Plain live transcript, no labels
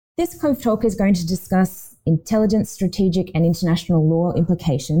This CoveTalk is going to discuss intelligence, strategic and international law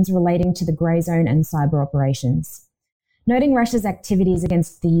implications relating to the Greyzone and cyber operations. Noting Russia's activities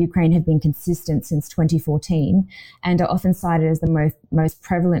against the Ukraine have been consistent since 2014 and are often cited as the most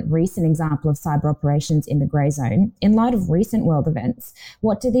prevalent recent example of cyber operations in the Greyzone, in light of recent world events,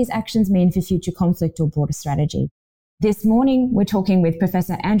 what do these actions mean for future conflict or broader strategy? This morning, we're talking with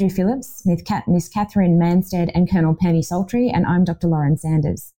Professor Andrew Phillips, Miss Katherine Mansted and Colonel Penny Saultry, and I'm Dr. Lauren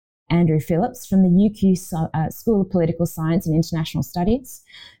Sanders. Andrew Phillips from the UQ School of Political Science and International Studies,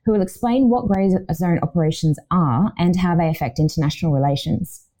 who will explain what Greyzone operations are and how they affect international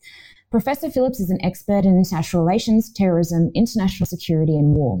relations. Professor Phillips is an expert in international relations, terrorism, international security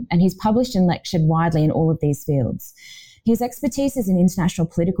and war, and he's published and lectured widely in all of these fields. His expertise is in international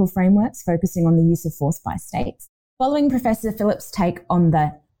political frameworks, focusing on the use of force by states. Following Professor Phillips' take on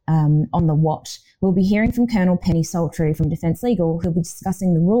the what, we'll be hearing from Colonel Penny Saultry from Defence Legal, who'll be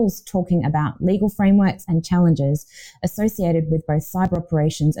discussing the rules, talking about legal frameworks and challenges associated with both cyber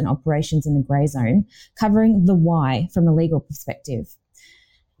operations and operations in the Greyzone, covering the why from a legal perspective.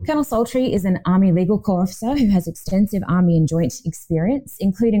 Colonel Saultry is an Army Legal Corps officer who has extensive Army and joint experience,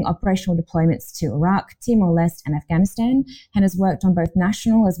 including operational deployments to Iraq, Timor-Leste and Afghanistan, and has worked on both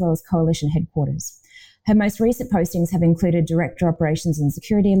national as well as coalition headquarters. Her most recent postings have included Director Operations and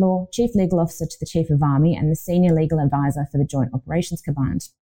Security Law, Chief Legal Officer to the Chief of Army, and the Senior Legal Advisor for the Joint Operations Command.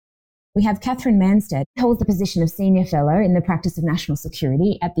 We have Katherine Mansted, who holds the position of Senior Fellow in the Practice of National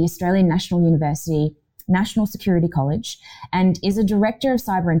Security at the Australian National University National Security College, and is a Director of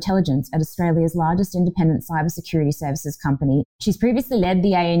Cyber Intelligence at Australia's largest independent cybersecurity services company. She's previously led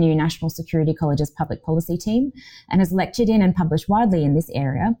the ANU National Security College's public policy team and has lectured in and published widely in this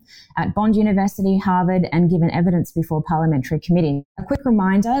area at Bond University, Harvard, and given evidence before parliamentary committee. A quick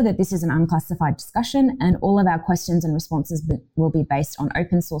reminder that this is an unclassified discussion and all of our questions and responses will be based on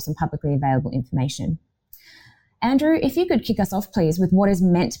open source and publicly available information. Andrew, if you could kick us off, please, with what is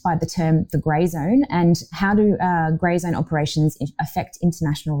meant by the term the Greyzone and how do Greyzone operations affect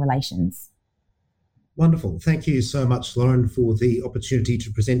international relations? Wonderful. Thank you so much, Lauren, for the opportunity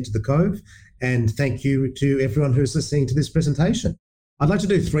to present to the Cove, and thank you to everyone who's listening to this presentation. I'd like to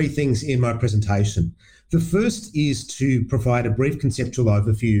do three things in my presentation. The first is to provide a brief conceptual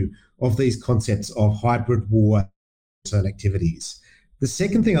overview of these concepts of hybrid war and activities. The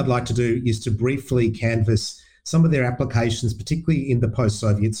second thing I'd like to do is to briefly canvass some of their applications, particularly in the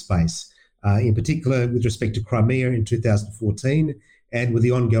post-Soviet space, in particular with respect to Crimea in 2014 and with the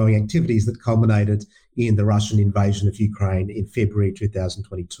ongoing activities that culminated in the Russian invasion of Ukraine in February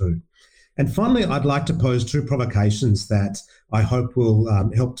 2022. And finally, I'd like to pose two provocations that I hope will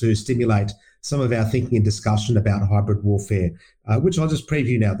help to stimulate some of our thinking and discussion about hybrid warfare, which I'll just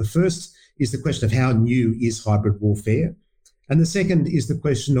preview now. The first is the question of how new is hybrid warfare, and the second is the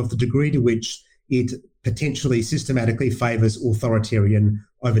question of the degree to which it potentially systematically favours authoritarian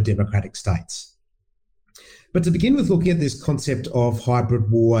over democratic states. But to begin with looking at this concept of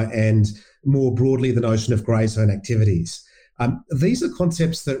hybrid war and more broadly the notion of Greyzone activities, these are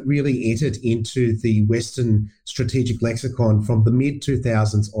concepts that really entered into the Western strategic lexicon from the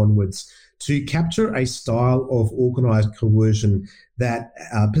mid-2000s onwards to capture a style of organised coercion that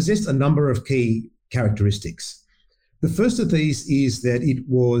possessed a number of key characteristics. The first of these is that it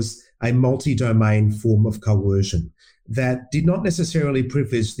was a multi-domain form of coercion that did not necessarily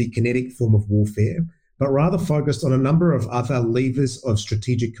privilege the kinetic form of warfare, but rather focused on a number of other levers of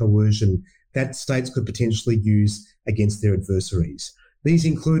strategic coercion that states could potentially use against their adversaries. These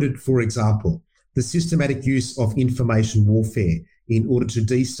included, for example, the systematic use of information warfare in order to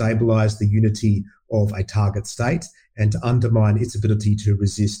destabilise the unity of a target state and to undermine its ability to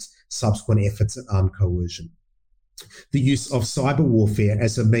resist subsequent efforts at armed coercion. The use of cyber warfare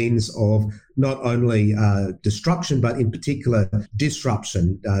as a means of not only destruction, but in particular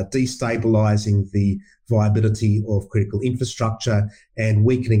disruption, destabilising the viability of critical infrastructure and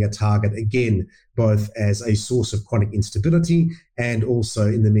weakening a target, again, both as a source of chronic instability and also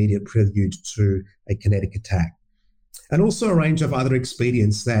in the immediate prelude to a kinetic attack. And also a range of other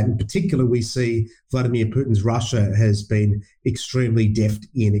expedients that in particular we see Vladimir Putin's Russia has been extremely deft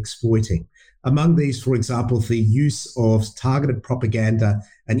in exploiting. Among these, for example, the use of targeted propaganda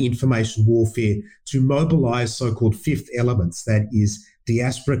and information warfare to mobilise so-called fifth elements, that is,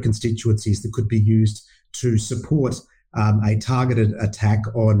 diaspora constituencies that could be used to support a targeted attack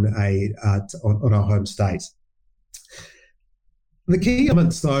on a home state. The key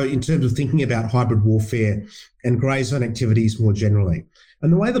elements, though, in terms of thinking about hybrid warfare and Greyzone activities more generally,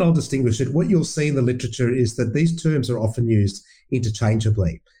 and the way that I'll distinguish it, what you'll see in the literature is that these terms are often used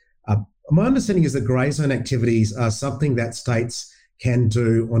interchangeably. My understanding is that Greyzone activities are something that states can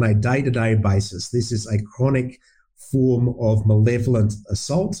do on a day-to-day basis. This is a chronic form of malevolent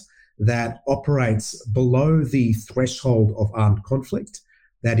assault that operates below the threshold of armed conflict.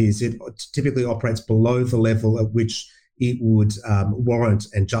 That is, it typically operates below the level at which it would warrant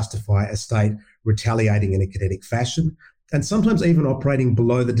and justify a state retaliating in a kinetic fashion, and sometimes even operating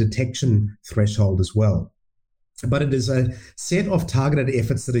below the detection threshold as well. But it is a set of targeted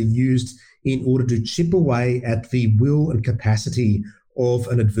efforts that are used in order to chip away at the will and capacity of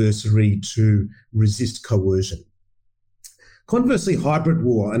an adversary to resist coercion. Conversely, hybrid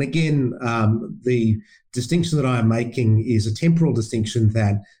war, and again, the distinction that I am making is a temporal distinction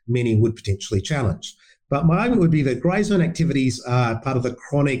that many would potentially challenge. But my argument would be that Greyzone activities are part of the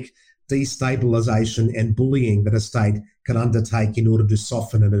chronic destabilisation and bullying that a state can undertake in order to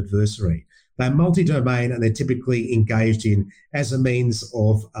soften an adversary. They're multi-domain and they're typically engaged in as a means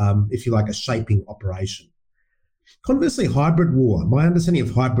of, if you like, a shaping operation. Conversely, hybrid war, my understanding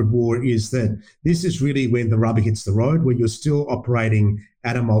of hybrid war is that this is really when the rubber hits the road, where you're still operating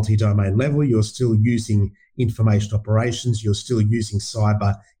at a multi-domain level, you're still using information operations, you're still using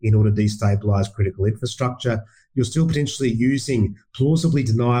cyber in order to destabilise critical infrastructure, you're still potentially using plausibly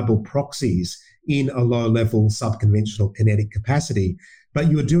deniable proxies in a low-level subconventional kinetic capacity,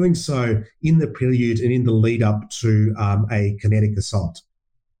 but you're doing so in the prelude and in the lead-up to a kinetic assault.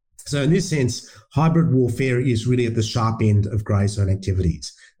 So in this sense, hybrid warfare is really at the sharp end of Greyzone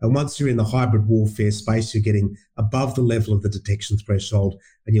activities. And once you're in the hybrid warfare space, you're getting above the level of the detection threshold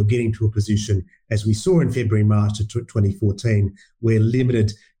and you're getting to a position, as we saw in February and March of 2014, where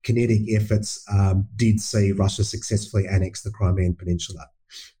limited kinetic efforts did see Russia successfully annex the Crimean Peninsula.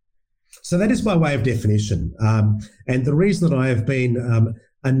 So that is by way of definition. And the reason that I have been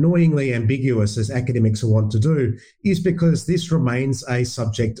annoyingly ambiguous, as academics want to do, is because this remains a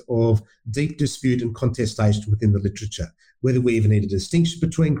subject of deep dispute and contestation within the literature, whether we even need a distinction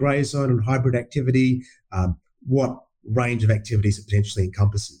between Greyzone and hybrid activity, what range of activities it potentially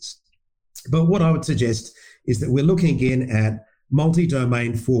encompasses. But what I would suggest is that we're looking again at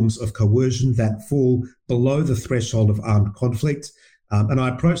multi-domain forms of coercion that fall below the threshold of armed conflict. And I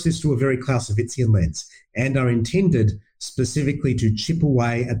approach this through a very Clausewitzian lens and are intended specifically to chip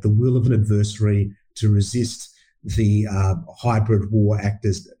away at the will of an adversary to resist the hybrid war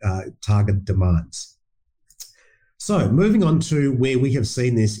actors' target demands. So moving on to where we have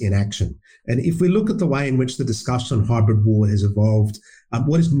seen this in action. And if we look at the way in which the discussion on hybrid war has evolved,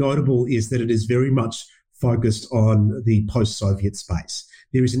 what is notable is that it is very much focused on the post-Soviet space.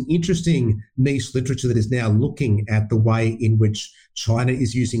 There is an interesting niche literature that is now looking at the way in which China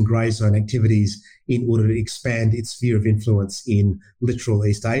is using Greyzone activities in order to expand its sphere of influence in literal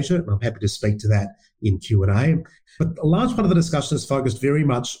East Asia. And I'm happy to speak to that in Q&A. But a large part of the discussion is focused very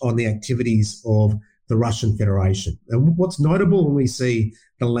much on the activities of the Russian Federation. And what's notable when we see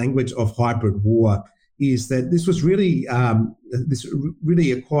the language of hybrid war is that this was really, this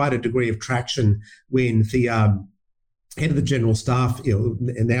really acquired a degree of traction when the head of the general staff,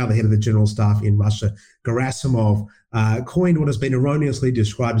 and now the head of the general staff in Russia, Gerasimov, coined what has been erroneously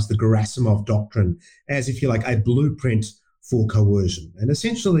described as the Gerasimov doctrine, as, if you like, a blueprint for coercion. And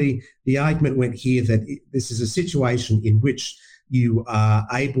essentially, the argument went here that this is a situation in which you are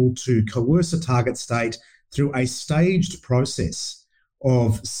able to coerce a target state through a staged process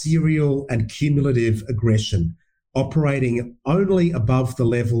of serial and cumulative aggression, operating only above the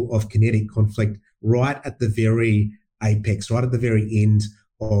level of kinetic conflict, right at the very apex, right at the very end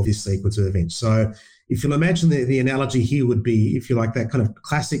of this sequence of events. So if you'll imagine the analogy here would be, if you like, that kind of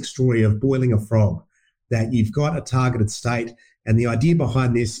classic story of boiling a frog, that you've got a targeted state, and the idea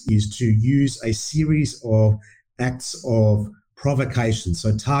behind this is to use a series of acts of provocation,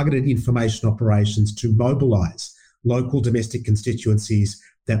 so targeted information operations to mobilise local domestic constituencies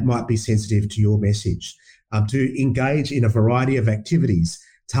that might be sensitive to your message, to engage in a variety of activities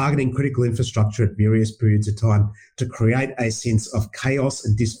targeting critical infrastructure at various periods of time to create a sense of chaos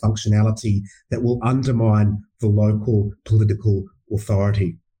and dysfunctionality that will undermine the local political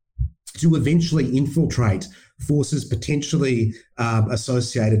authority, to eventually infiltrate forces potentially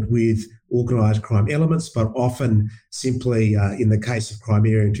associated with organised crime elements, but often simply, in the case of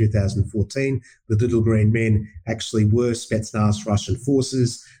Crimea in 2014, the Little Green Men actually were Spetsnaz Russian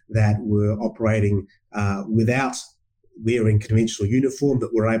forces that were operating without wearing conventional uniform,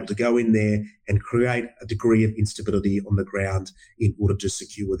 that were able to go in there and create a degree of instability on the ground in order to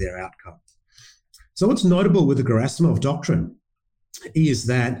secure their outcome. So what's notable with the Gerasimov doctrine is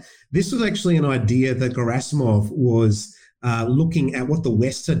that this was actually an idea that Gerasimov was looking at what the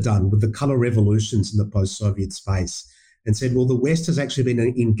West had done with the colour revolutions in the post-Soviet space. and said, well, the West has actually been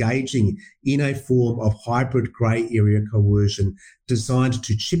engaging in a form of hybrid grey area coercion designed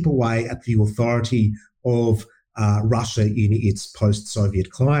to chip away at the authority of Russia in its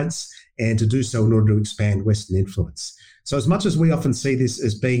post-Soviet clients, and to do so in order to expand Western influence. So as much as we often see this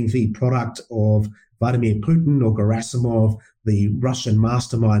as being the product of Vladimir Putin or Gerasimov, the Russian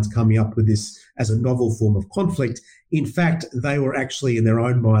masterminds coming up with this as a novel form of conflict, in fact, they were actually in their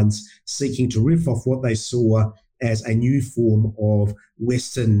own minds seeking to riff off what they saw as a new form of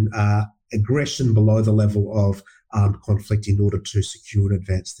Western aggression below the level of armed conflict in order to secure and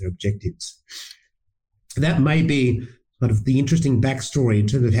advance their objectives. That may be kind of the interesting backstory in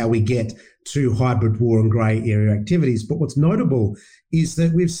terms of how we get to hybrid war and grey area activities. But what's notable is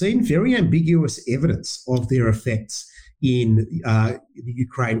that we've seen very ambiguous evidence of their effects in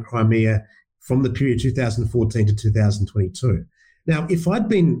Ukraine, Crimea, from the period 2014 to 2022. Now, if I'd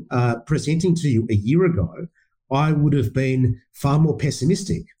been presenting to you a year ago, I would have been far more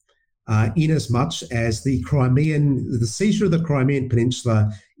pessimistic, in as much as the seizure of the Crimean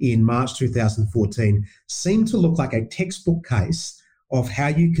Peninsula in March 2014 seemed to look like a textbook case of how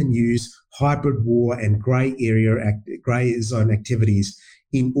you can use hybrid war and grey zone activities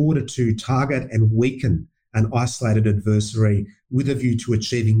in order to target and weaken an isolated adversary with a view to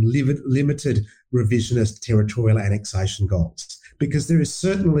achieving limited revisionist territorial annexation goals. Because there is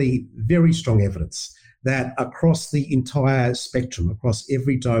certainly very strong evidence that across the entire spectrum, across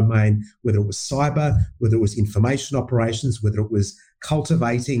every domain, whether it was cyber, whether it was information operations, whether it was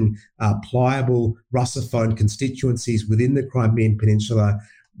cultivating pliable Russophone constituencies within the Crimean Peninsula,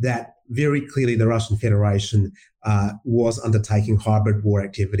 that very clearly the Russian Federation was undertaking hybrid war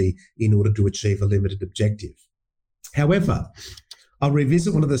activity in order to achieve a limited objective. However, I'll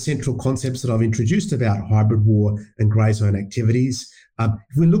revisit one of the central concepts that I've introduced about hybrid war and grey zone activities.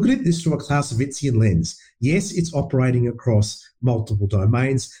 If we look at this through a Clausewitzian lens, yes, it's operating across multiple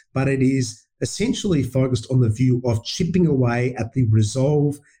domains, but it is essentially focused on the view of chipping away at the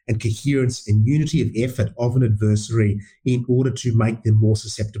resolve and coherence and unity of effort of an adversary in order to make them more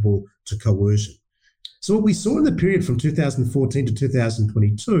susceptible to coercion. So what we saw in the period from 2014 to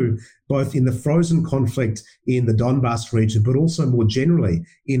 2022, both in the frozen conflict in the Donbass region, but also more generally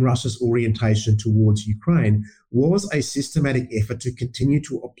in Russia's orientation towards Ukraine, was a systematic effort to continue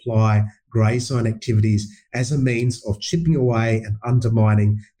to apply grey zone activities as a means of chipping away and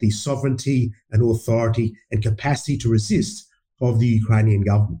undermining the sovereignty and authority and capacity to resist of the Ukrainian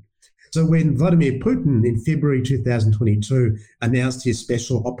government. So when Vladimir Putin in February 2022 announced his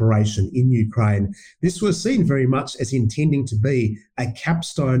special operation in Ukraine, this was seen very much as intending to be a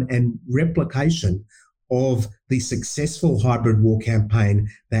capstone and replication of the successful hybrid war campaign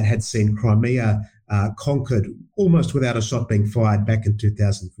that had seen Crimea conquered almost without a shot being fired back in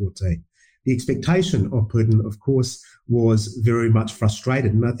 2014. The expectation of Putin, of course, was very much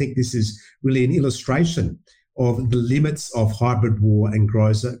frustrated. And I think this is really an illustration of the limits of hybrid war and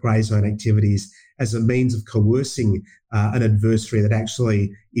grey zone activities as a means of coercing an adversary that actually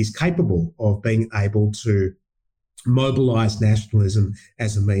is capable of being able to mobilise nationalism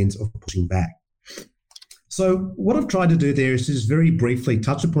as a means of pushing back. So what I've tried to do there is just very briefly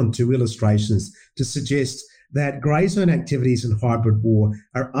touch upon two illustrations to suggest that grey zone activities in hybrid war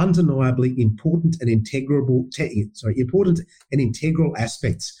are undeniably important and integral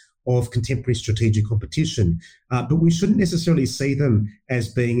aspects of contemporary strategic competition, but we shouldn't necessarily see them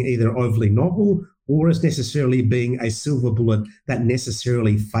as being either overly novel or as necessarily being a silver bullet that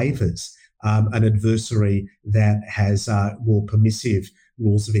necessarily favours an adversary that has more permissive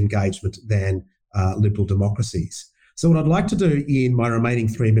rules of engagement than liberal democracies. So what I'd like to do in my remaining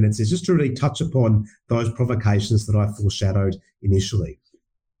 3 minutes is just to really touch upon those provocations that I foreshadowed initially.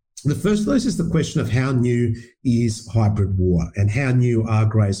 The first of those is the question of how new is hybrid war and how new are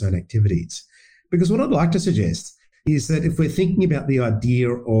grey zone activities. Because what I'd like to suggest is that if we're thinking about the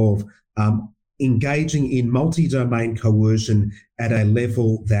idea of engaging in multi-domain coercion at a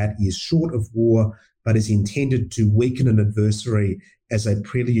level that is short of war but is intended to weaken an adversary as a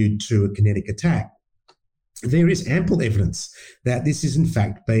prelude to a kinetic attack, there is ample evidence that this has in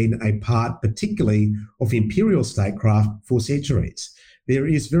fact been a part particularly of imperial statecraft for centuries. There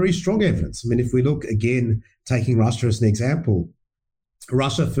is very strong evidence. I mean, if we look again, taking Russia as an example,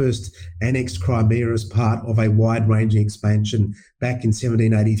 Russia first annexed Crimea as part of a wide-ranging expansion back in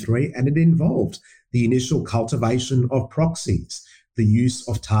 1783, and it involved the initial cultivation of proxies, the use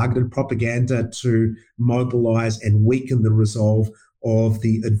of targeted propaganda to mobilise and weaken the resolve of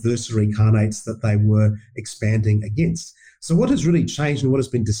the adversary khanates that they were expanding against. So what has really changed and what has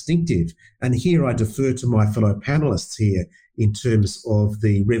been distinctive, and here I defer to my fellow panellists here in terms of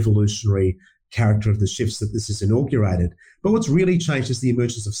the revolutionary character of the shifts that this has inaugurated. But what's really changed is the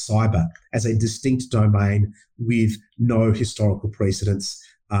emergence of cyber as a distinct domain with no historical precedence,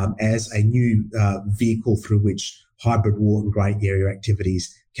 as a new vehicle through which hybrid war and grey area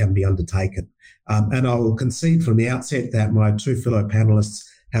activities can be undertaken. And I will concede from the outset that my two fellow panellists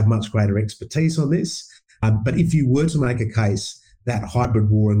have much greater expertise on this. But if you were to make a case that hybrid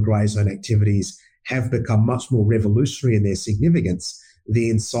war and grey zone activities have become much more revolutionary in their significance,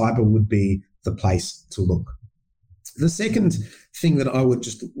 then cyber would be the place to look. The second thing that I would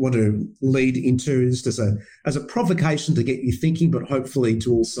just want to lead into is just as a provocation to get you thinking, but hopefully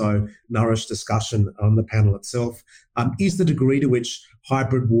to also nourish discussion on the panel itself, is the degree to which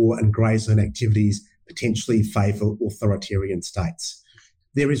hybrid war and grey zone activities potentially favour authoritarian states.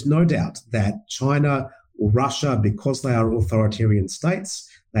 There is no doubt that China or Russia, because they are authoritarian states,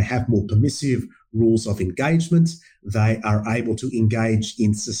 they have more permissive rules of engagement. They are able to engage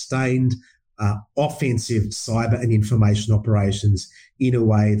in sustained offensive cyber and information operations in a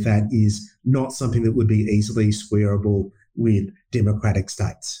way that is not something that would be easily squareable with democratic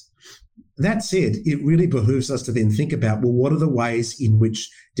states. That said, it really behooves us to then think about, well, what are the ways in which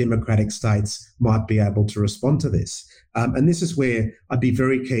democratic states might be able to respond to this? And this is where I'd be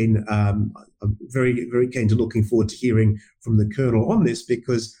very keen, very, very keen to looking forward to hearing from the Colonel on this,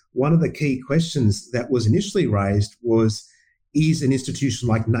 because one of the key questions that was initially raised was, is an institution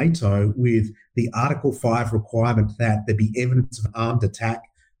like NATO, with the Article 5 requirement that there be evidence of armed attack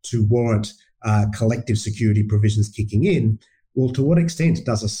to warrant collective security provisions kicking in, well, to what extent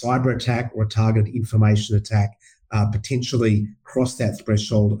does a cyber attack or a targeted information attack potentially cross that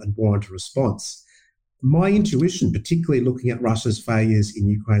threshold and warrant a response? My intuition, particularly looking at Russia's failures in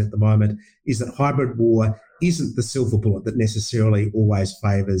Ukraine at the moment, is that hybrid war isn't the silver bullet that necessarily always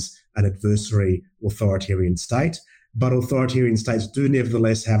favours an adversary authoritarian state, but authoritarian states do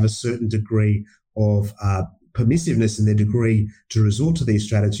nevertheless have a certain degree of permissiveness in their degree to resort to these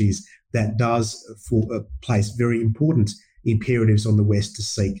strategies that does place very important imperatives on the West to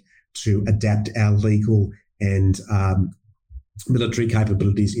seek to adapt our legal and military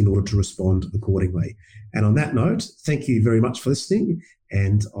capabilities in order to respond accordingly. And on that note, thank you very much for listening,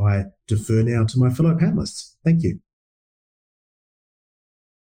 and I defer now to my fellow panellists. Thank you.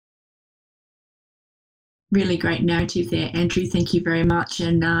 Really great narrative there, Andrew. Thank you very much.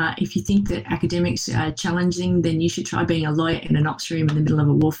 And if you think that academics are challenging, then you should try being a lawyer in an ops room in the middle of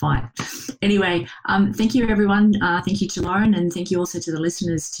a war fight. Anyway, thank you, everyone. Thank you to Lauren, and thank you also to the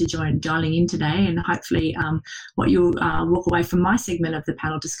listeners to dialing in today. And hopefully what you'll walk away from my segment of the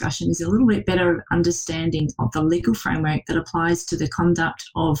panel discussion is a little bit better understanding of the legal framework that applies to the conduct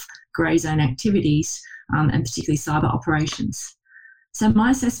of grey zone activities, and particularly cyber operations. So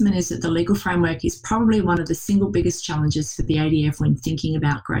my assessment is that the legal framework is probably one of the single biggest challenges for the ADF when thinking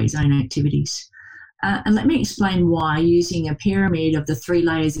about grey zone activities. And let me explain why, using a pyramid of the 3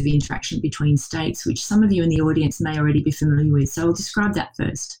 layers of interaction between states, which some of you in the audience may already be familiar with. So I'll describe that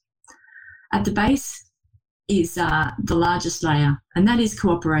first. At the base is the largest layer, and that is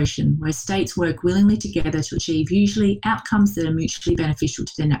cooperation, where states work willingly together to achieve usually outcomes that are mutually beneficial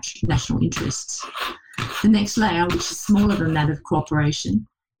to their national interests. The next layer, which is smaller than that of cooperation,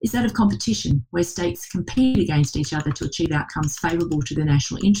 is that of competition, where states compete against each other to achieve outcomes favourable to their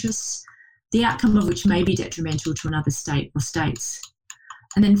national interests, the outcome of which may be detrimental to another state or states.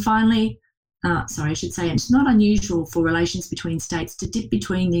 And then finally, it's not unusual for relations between states to dip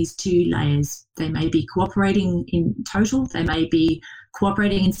between these 2 layers. They may be cooperating in total, they may be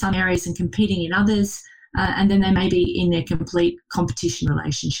cooperating in some areas and competing in others, and then they may be in a complete competition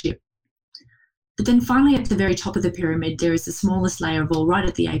relationship. But then finally, at the very top of the pyramid, there is the smallest layer of all, right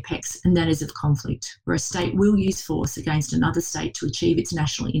at the apex, and that is of conflict, where a state will use force against another state to achieve its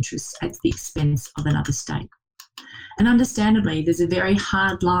national interests at the expense of another state. And understandably, there's a very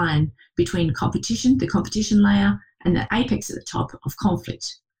hard line between competition, the competition layer, and the apex at the top of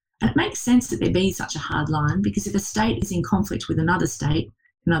conflict. And it makes sense that there be such a hard line, because if a state is in conflict with another state,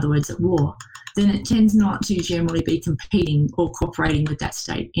 in other words, at war, then it tends not to generally be competing or cooperating with that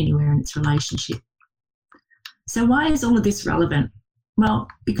state anywhere in its relationship. So why is all of this relevant? Well,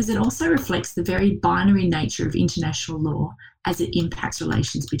 because it also reflects the very binary nature of international law as it impacts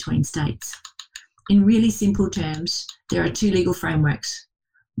relations between states. In really simple terms, there are 2 legal frameworks,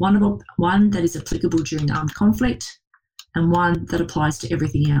 one that is applicable during armed conflict and one that applies to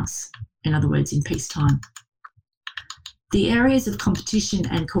everything else, in other words, in peacetime. The areas of competition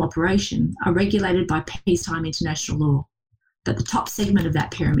and cooperation are regulated by peacetime international law, but the top segment of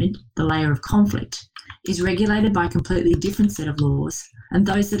that pyramid, the layer of conflict, is regulated by a completely different set of laws, and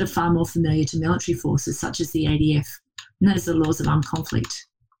those that are far more familiar to military forces such as the ADF, and that is the laws of armed conflict.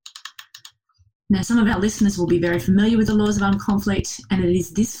 Now, some of our listeners will be very familiar with the laws of armed conflict, and it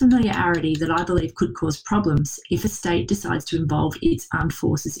is this familiarity that I believe could cause problems if a state decides to involve its armed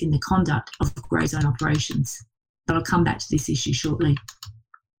forces in the conduct of Greyzone operations. But I'll come back to this issue shortly.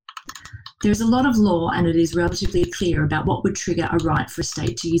 There is a lot of law, and it is relatively clear about what would trigger a right for a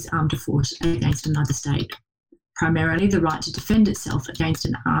state to use armed force against another state, primarily the right to defend itself against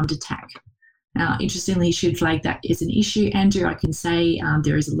an armed attack. Now, interestingly, you should flag that as an issue, Andrew. I can say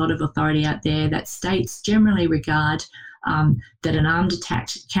there is a lot of authority out there that states generally regard that an armed attack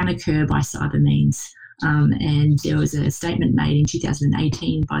can occur by cyber means. And there was a statement made in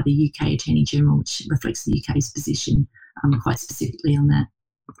 2018 by the UK Attorney General, which reflects the UK's position quite specifically on that.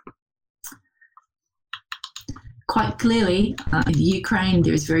 Quite clearly, in the Ukraine,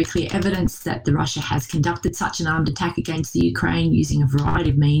 there is very clear evidence that Russia has conducted such an armed attack against the Ukraine using a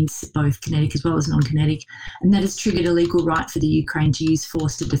variety of means, both kinetic as well as non-kinetic, and that has triggered a legal right for the Ukraine to use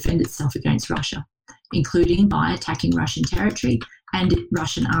force to defend itself against Russia, including by attacking Russian territory and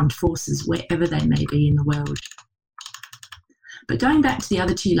Russian armed forces wherever they may be in the world. But going back to the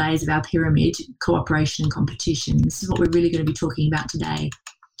other two layers of our pyramid, cooperation and competition, this is what we're really going to be talking about today.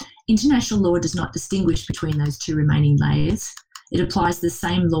 International law does not distinguish between those two remaining layers. It applies the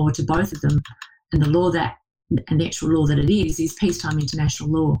same law to both of them, and the actual law that it is peacetime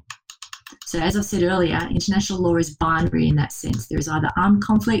international law. So as I've said earlier, international law is binary in that sense. There is either armed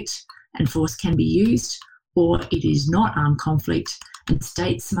conflict and force can be used, or it is not armed conflict and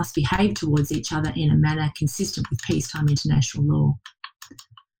states must behave towards each other in a manner consistent with peacetime international law.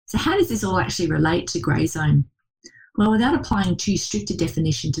 So how does this all actually relate to Greyzone? Well, without applying too strict a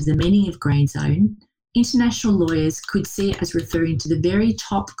definition to the meaning of Greyzone, international lawyers could see it as referring to the very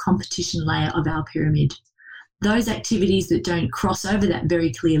top competition layer of our pyramid. Those activities that don't cross over that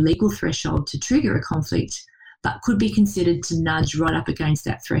very clear legal threshold to trigger a conflict, but could be considered to nudge right up against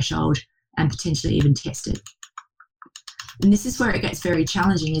that threshold and potentially even test it. And this is where it gets very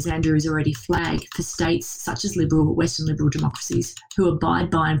challenging, as Andrew has already flagged, for states such as Western liberal democracies who abide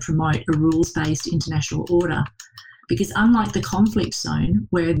by and promote a rules-based international order. Because unlike the conflict zone,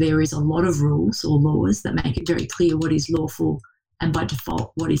 where there is a lot of rules or laws that make it very clear what is lawful and by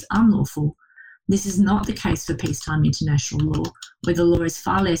default what is unlawful, this is not the case for peacetime international law, where the law is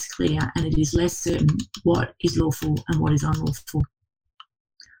far less clear and it is less certain what is lawful and what is unlawful.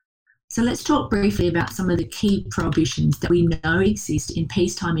 So let's talk briefly about some of the key prohibitions that we know exist in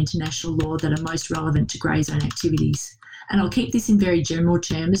peacetime international law that are most relevant to Greyzone activities. And I'll keep this in very general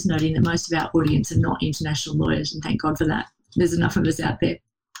terms, noting that most of our audience are not international lawyers, and thank God for that. There's enough of us out there.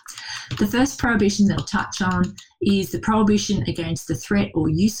 The first prohibition that I'll touch on is the prohibition against the threat or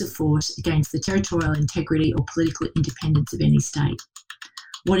use of force against the territorial integrity or political independence of any state.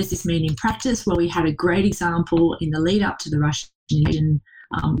 What does this mean in practice? Well, we had a great example in the lead up to the Russian invasion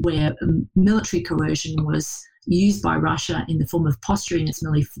where military coercion was used by Russia in the form of posturing its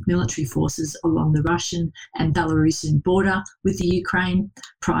military forces along the Russian and Belarusian border with the Ukraine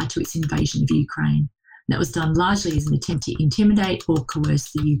prior to its invasion of Ukraine. That was done largely as an attempt to intimidate or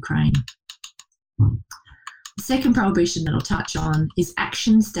coerce the Ukraine. The second prohibition that I'll touch on is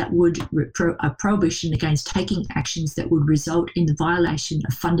actions that would, a prohibition against taking actions that would result in the violation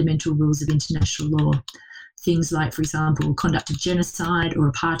of fundamental rules of international law. Things like, for example, conduct of genocide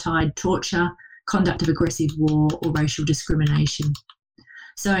or apartheid, torture, conduct of aggressive war or racial discrimination.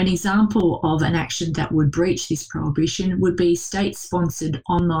 So an example of an action that would breach this prohibition would be state-sponsored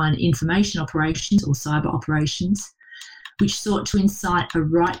online information operations or cyber operations, which sought to incite a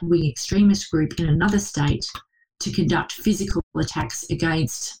right-wing extremist group in another state to conduct physical attacks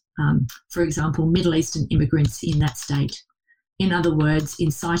against, for example, Middle Eastern immigrants in that state. In other words,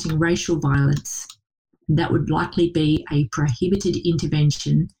 inciting racial violence. That would likely be a prohibited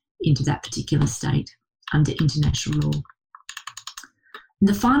intervention into that particular state under international law. And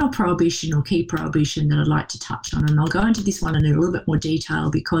the final prohibition or key prohibition that I'd like to touch on, and I'll go into this one in a little bit more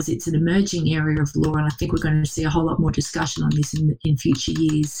detail because it's an emerging area of law and I think we're going to see a whole lot more discussion on this in future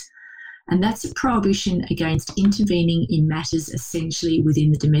years. And that's a prohibition against intervening in matters essentially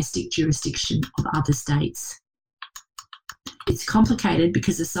within the domestic jurisdiction of other states. It's complicated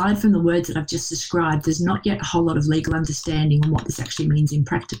because aside from the words that I've just described, there's not yet a whole lot of legal understanding on what this actually means in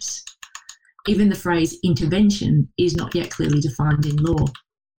practice. Even the phrase intervention is not yet clearly defined in law.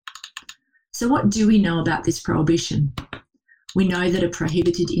 So what do we know about this prohibition? We know that a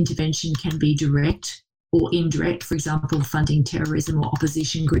prohibited intervention can be direct or indirect, for example, funding terrorism or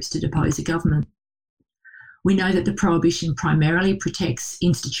opposition groups to depose a government. We know that the prohibition primarily protects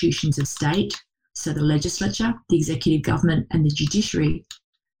institutions of state, so the legislature, the executive government and the judiciary,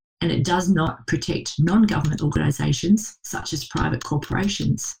 and it does not protect non-government organisations such as private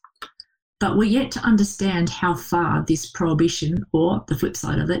corporations. But we're yet to understand how far this prohibition, or the flip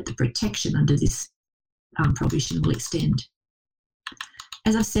side of it, the protection under this prohibition, will extend.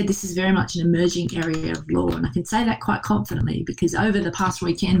 As I've said, this is very much an emerging area of law, and I can say that quite confidently because over the past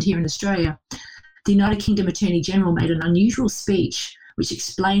weekend here in Australia, the United Kingdom Attorney General made an unusual speech which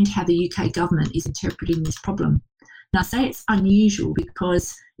explained how the UK government is interpreting this problem. Now, I say it's unusual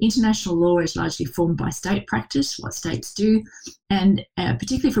because international law is largely formed by state practice, what states do, and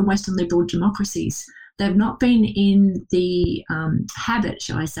particularly from Western liberal democracies, they've not been in the habit,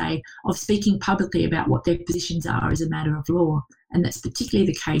 shall I say, of speaking publicly about what their positions are as a matter of law. And that's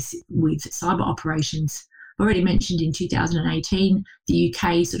particularly the case with cyber operations. I've already mentioned in 2018, the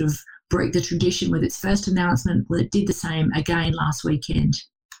UK sort of broke the tradition with its first announcement. Well, it did the same again last weekend.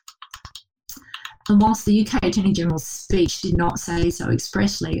 And whilst the UK Attorney General's speech did not say so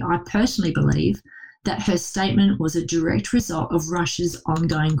expressly, I personally believe that her statement was a direct result of Russia's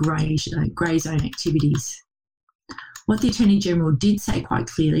ongoing Greyzone activities. What the Attorney General did say quite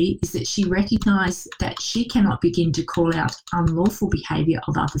clearly is that she recognised that she cannot begin to call out unlawful behaviour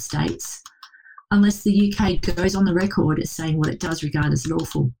of other states unless the UK goes on the record as saying what it does regard as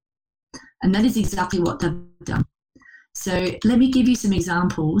lawful. And that is exactly what they've done. So let me give you some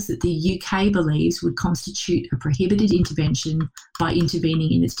examples that the UK believes would constitute a prohibited intervention by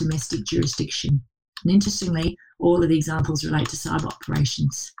intervening in its domestic jurisdiction. And interestingly, all of the examples relate to cyber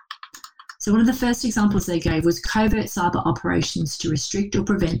operations. So one of the first examples they gave was covert cyber operations to restrict or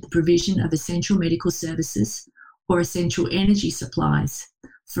prevent the provision of essential medical services or essential energy supplies.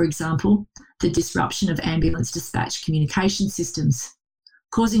 For example, the disruption of ambulance dispatch communication systems,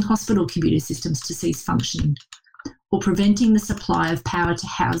 causing hospital computer systems to cease functioning, or preventing the supply of power to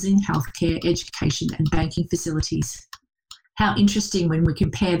housing, healthcare, education, and banking facilities. How interesting when we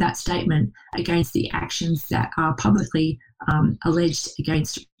compare that statement against the actions that are publicly alleged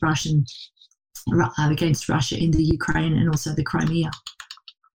against Russia in the Ukraine and also the Crimea.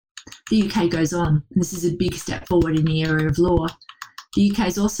 The UK goes on, and this is a big step forward in the area of law. The UK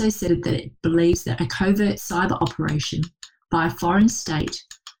has also said that it believes that a covert cyber operation by a foreign state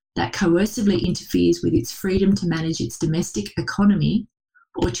that coercively interferes with its freedom to manage its domestic economy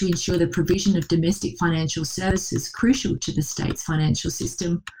or to ensure the provision of domestic financial services crucial to the state's financial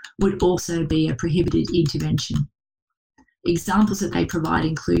system would also be a prohibited intervention. Examples that they provide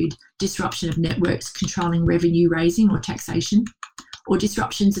include disruption of networks controlling revenue raising or taxation, or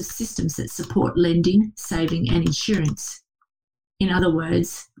disruptions of systems that support lending, saving and insurance. In other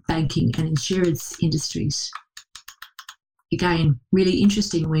words, banking and insurance industries. Again, really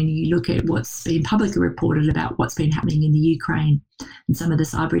interesting when you look at what's been publicly reported about what's been happening in the Ukraine and some of the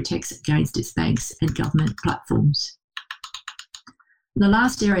cyber attacks against its banks and government platforms. The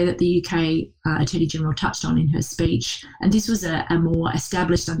last area that the UK Attorney General touched on in her speech, and this was a more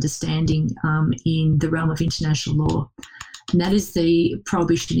established understanding in the realm of international law, and that is the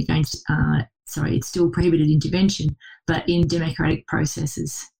prohibition against, it's still prohibited intervention, but in democratic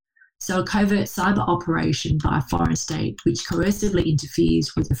processes. So a covert cyber operation by a foreign state which coercively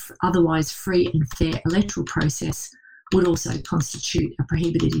interferes with an otherwise free and fair electoral process would also constitute a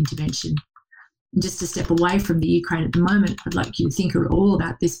prohibited intervention. And just to step away from the Ukraine at the moment, I'd like you to think all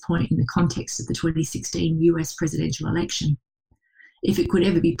about this point in the context of the 2016 US presidential election. If it could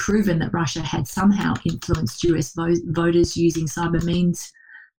ever be proven that Russia had somehow influenced US voters using cyber means,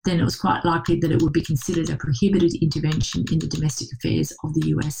 then it was quite likely that it would be considered a prohibited intervention in the domestic affairs of the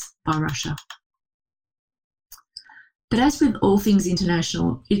US by Russia. But as with all things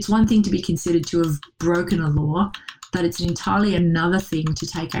international, it's one thing to be considered to have broken a law, but it's entirely another thing to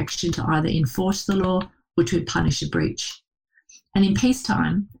take action to either enforce the law or to punish a breach. And in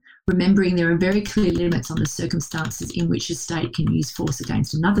peacetime, remembering there are very clear limits on the circumstances in which a state can use force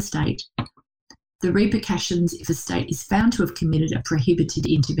against another state, the repercussions if a state is found to have committed a prohibited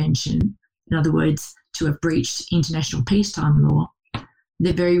intervention, in other words, to have breached international peacetime law,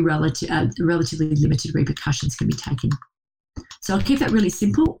 they're very relatively limited repercussions can be taken. So I'll keep that really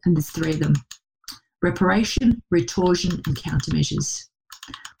simple, and there's three of them: reparation, retorsion, and countermeasures.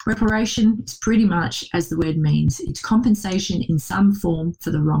 Reparation is pretty much, as the word means, it's compensation in some form for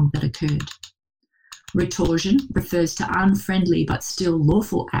the wrong that occurred. Retorsion refers to unfriendly but still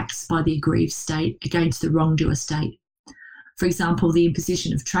lawful acts by the aggrieved state against the wrongdoer state. For example, the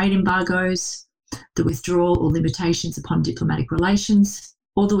imposition of trade embargoes, the withdrawal or limitations upon diplomatic relations,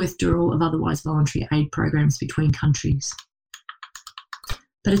 or the withdrawal of otherwise voluntary aid programs between countries.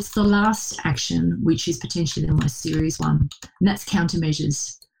 But it's the last action which is potentially the most serious one, and that's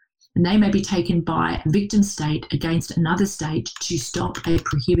countermeasures. And they may be taken by a victim state against another state to stop a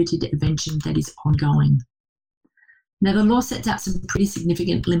prohibited intervention that is ongoing. Now, the law sets out some pretty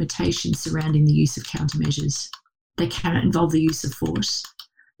significant limitations surrounding the use of countermeasures. They cannot involve the use of force.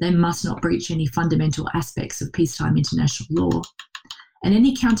 They must not breach any fundamental aspects of peacetime international law. And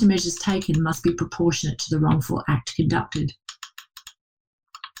any countermeasures taken must be proportionate to the wrongful act conducted.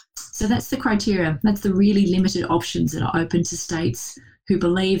 So that's the criteria. That's the really limited options that are open to states who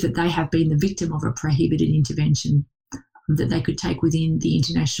believe that they have been the victim of a prohibited intervention that they could take within the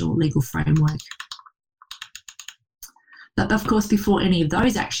international legal framework. But of course, before any of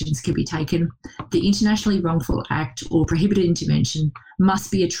those actions can be taken, the internationally wrongful act or prohibited intervention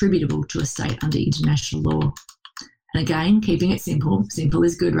must be attributable to a state under international law. And again, keeping it simple. Simple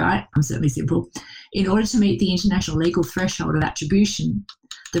is good, right? I'm certainly simple. In order to meet the international legal threshold of attribution,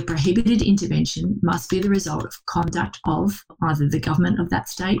 the prohibited intervention must be the result of conduct of either the government of that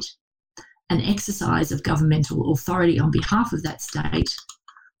state, an exercise of governmental authority on behalf of that state,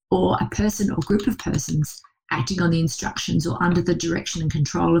 or a person or group of persons acting on the instructions or under the direction and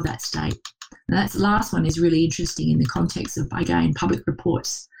control of that state. And that last one is really interesting in the context of, again, public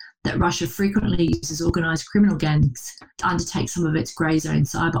reports that Russia frequently uses organised criminal gangs to undertake some of its Greyzone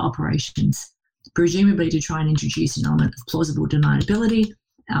cyber operations, presumably to try and introduce an element of plausible deniability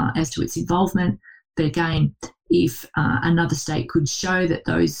as to its involvement. But again, if another state could show that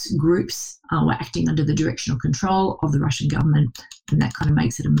those groups were acting under the direction or control of the Russian government, then that kind of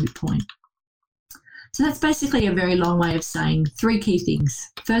makes it a moot point. So that's basically a very long way of saying three key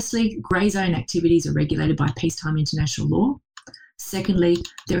things. Firstly, Greyzone activities are regulated by peacetime international law. Secondly,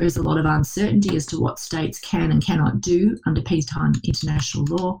 there is a lot of uncertainty as to what states can and cannot do under peacetime international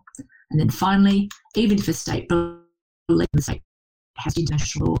law. And then finally, even if a state believes the state has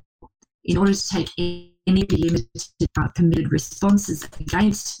international law, in order to take any limited permitted responses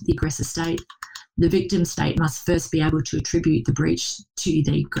against the aggressor state, the victim state must first be able to attribute the breach to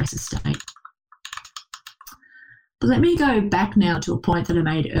the aggressor state. But let me go back now to a point that I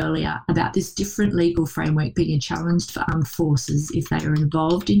made earlier about this different legal framework being challenged for armed forces if they are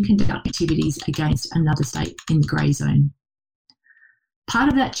involved in conducting activities against another state in the Greyzone. Part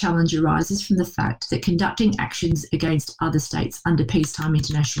of that challenge arises from the fact that conducting actions against other states under peacetime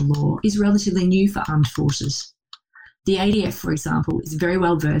international law is relatively new for armed forces. The ADF, for example, is very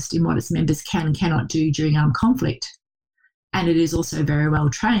well versed in what its members can and cannot do during armed conflict. And it is also very well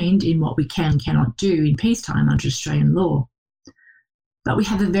trained in what we can and cannot do in peacetime under Australian law. But we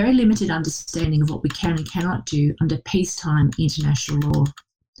have a very limited understanding of what we can and cannot do under peacetime international law.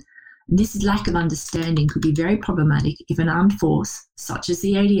 And this lack of understanding could be very problematic if an armed force, such as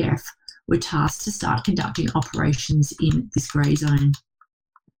the ADF, were tasked to start conducting operations in this Greyzone.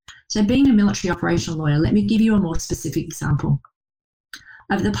 So being a military operational lawyer, let me give you a more specific example.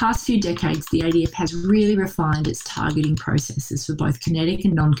 Over the past few decades, the ADF has really refined its targeting processes for both kinetic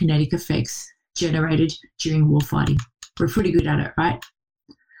and non-kinetic effects generated during warfighting. We're pretty good at it, right?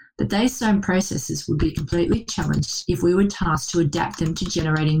 But those same processes would be completely challenged if we were tasked to adapt them to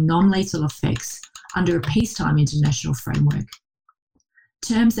generating non-lethal effects under a peacetime international framework.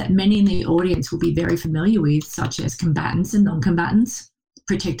 Terms that many in the audience will be very familiar with, such as combatants and non-combatants,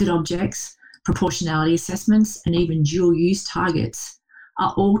 protected objects, proportionality assessments, and even dual-use targets,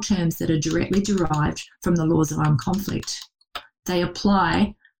 are all terms that are directly derived from the laws of armed conflict. They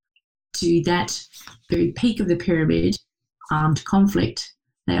apply to that very peak of the pyramid, armed conflict.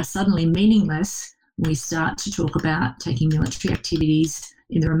 They are suddenly meaningless when we start to talk about taking military activities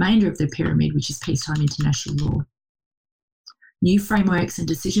in the remainder of the pyramid, which is peacetime international law. New frameworks and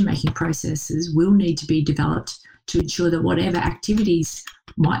decision-making processes will need to be developed to ensure that whatever activities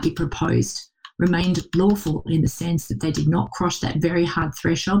might be proposed remained lawful in the sense that they did not cross that very hard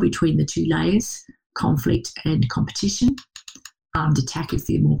threshold between the two layers, conflict and competition. Armed attack is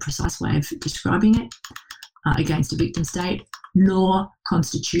the more precise way of describing it, against a victim state, nor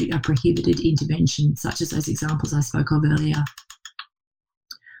constitute a prohibited intervention, such as those examples I spoke of earlier.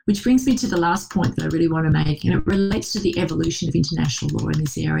 Which brings me to the last point that I really want to make, and it relates to the evolution of international law in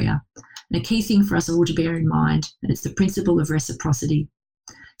this area. And a key thing for us all to bear in mind, and it's the principle of reciprocity.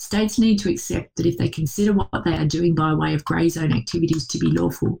 States need to accept that if they consider what they are doing by way of Greyzone activities to be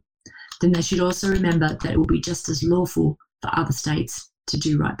lawful, then they should also remember that it will be just as lawful for other states to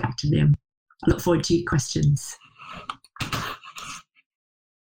do right back to them. I look forward to your questions.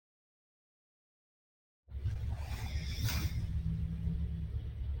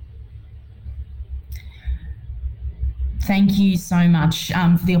 Thank you so much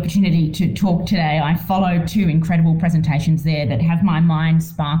for the opportunity to talk today. I followed two incredible presentations there that have my mind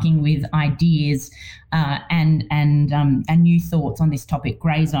sparking with ideas and new thoughts on this topic,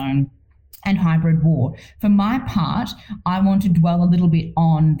 Greyzone. and hybrid war. For my part, I want to dwell a little bit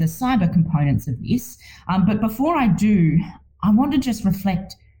on the cyber components of this. But before I do, I want to just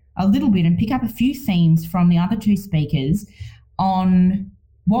reflect a little bit and pick up a few themes from the other two speakers on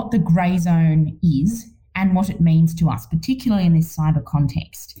what the grey zone is and what it means to us, particularly in this cyber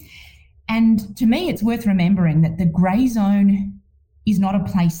context. And to me, it's worth remembering that the grey zone is not a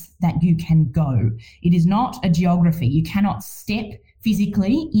place that you can go. It is not a geography. You cannot step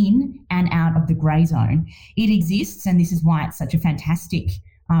physically in and out of the grey zone. It exists, and this is why it's such a fantastic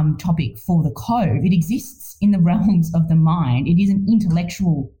topic for the Cove. It exists in the realms of the mind. It is an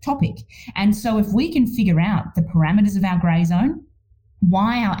intellectual topic. And so if we can figure out the parameters of our grey zone,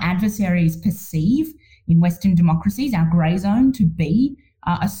 why our adversaries perceive in Western democracies our grey zone to be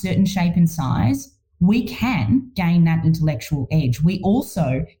a certain shape and size, we can gain that intellectual edge. We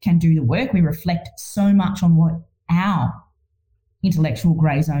also can do the work. We reflect so much on what our intellectual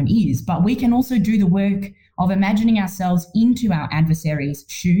grey zone is, but we can also do the work of imagining ourselves into our adversaries'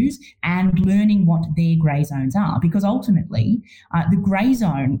 shoes and learning what their grey zones are, because ultimately the grey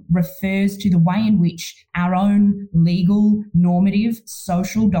zone refers to the way in which our own legal, normative,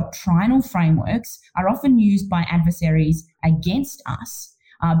 social, doctrinal frameworks are often used by adversaries against us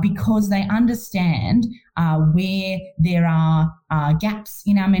because they understand where there are gaps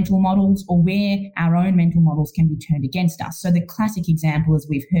in our mental models or where our own mental models can be turned against us. So the classic example, as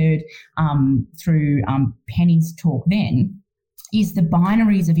we've heard through Penny's talk then, is the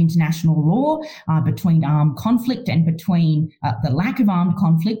binaries of international law between armed conflict and between the lack of armed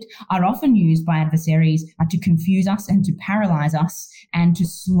conflict are often used by adversaries to confuse us and to paralyse us and to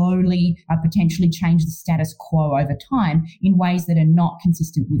slowly potentially change the status quo over time in ways that are not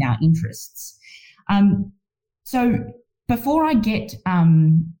consistent with our interests. So before I get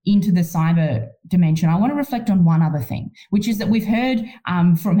into the cyber dimension, I want to reflect on one other thing, which is that we've heard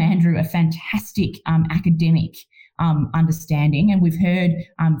from Andrew a fantastic academic understanding, and we've heard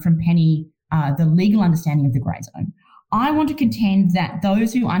from Penny the legal understanding of the grey zone. I want to contend that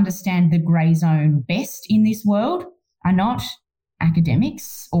those who understand the grey zone best in this world are not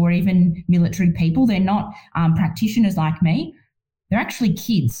academics or even military people. They're not practitioners like me. They're actually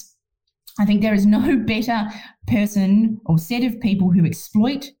kids. I think there is no better person or set of people who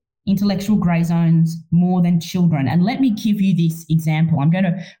exploit intellectual grey zones more than children. And let me give you this example. I'm going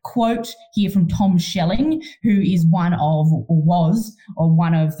to quote here from Tom Schelling, who is one of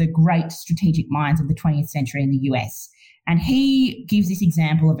the great strategic minds of the 20th century in the US. And he gives this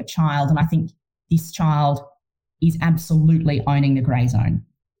example of a child, and I think this child is absolutely owning the grey zone.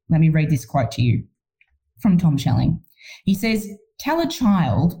 Let me read this quote to you from Tom Schelling. He says, "Tell a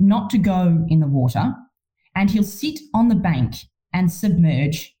child not to go in the water, and he'll sit on the bank and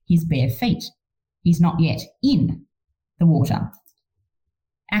submerge his bare feet. He's not yet in the water.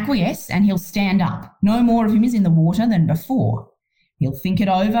 Acquiesce and he'll stand up. No more of him is in the water than before. He'll think it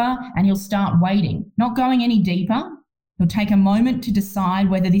over and he'll start wading, not going any deeper. He'll take a moment to decide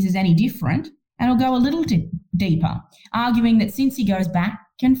whether this is any different, and he'll go a little deeper, arguing that since he goes back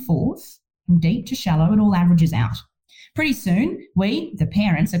and forth from deep to shallow, it all averages out. Pretty soon, we, the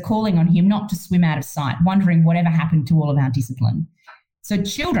parents, are calling on him not to swim out of sight, wondering whatever happened to all of our discipline." So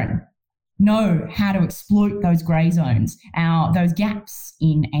children know how to exploit those grey zones, those gaps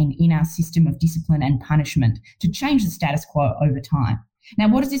in our system of discipline and punishment to change the status quo over time. Now,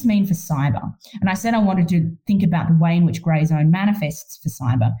 what does this mean for cyber? And I said I wanted to think about the way in which grey zone manifests for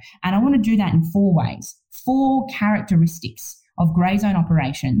cyber, and I want to do that in 4 ways, 4 characteristics of grey zone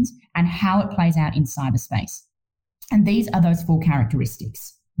operations and how it plays out in cyberspace. And these are those 4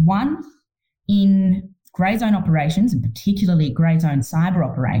 characteristics. 1, in grey zone operations, and particularly grey zone cyber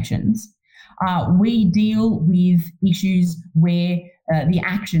operations, we deal with issues where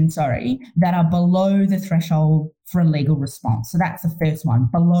that are below the threshold for a legal response. So that's the first one,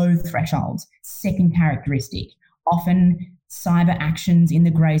 below thresholds. Second characteristic, often cyber actions in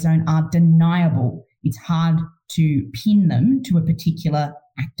the grey zone are deniable. It's hard to pin them to a particular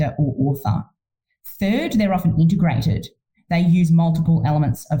actor or author. Third, they're often integrated. They use multiple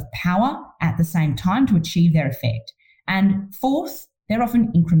elements of power at the same time to achieve their effect. And fourth, they're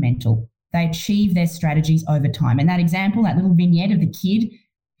often incremental. They achieve their strategies over time. And that example, that little vignette of the kid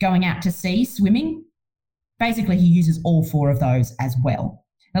going out to sea swimming, basically he uses all 4 of those as well.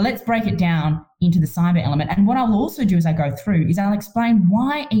 Now let's break it down into the cyber element. And what I'll also do as I go through is I'll explain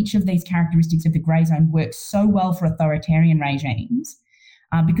why each of these characteristics of the grey zone works so well for authoritarian regimes,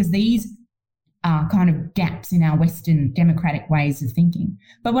 because these are kind of gaps in our Western democratic ways of thinking.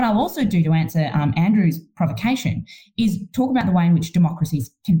 But what I'll also do to answer Andrew's provocation is talk about the way in which democracies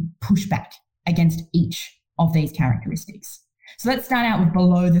can push back against each of these characteristics. So let's start out with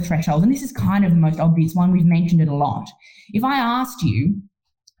below the threshold. And this is kind of the most obvious one. We've mentioned it a lot. If I asked you,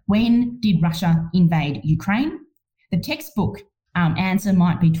 when did Russia invade Ukraine? The textbook answer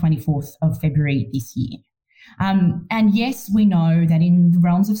might be 24th of February this year. And yes, we know that in the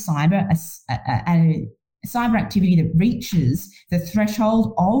realms of cyber, a cyber activity that reaches the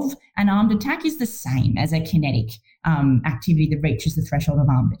threshold of an armed attack is the same as a kinetic activity that reaches the threshold of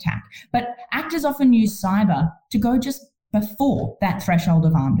armed attack. But actors often use cyber to go just before that threshold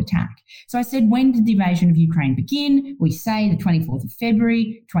of armed attack. So I said, when did the invasion of Ukraine begin? We say the 24th of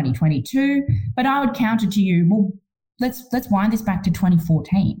February, 2022. But I would counter to you, well, let's wind this back to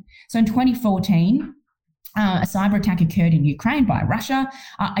 2014. So in 2014, a cyber attack occurred in Ukraine by Russia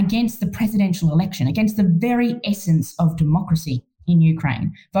against the presidential election, against the very essence of democracy in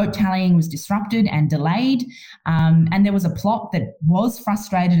Ukraine. Vote tallying was disrupted and delayed, and there was a plot that was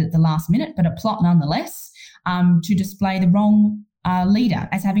frustrated at the last minute, but a plot nonetheless, to display the wrong leader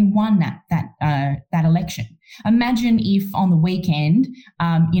as having won that election. Imagine if on the weekend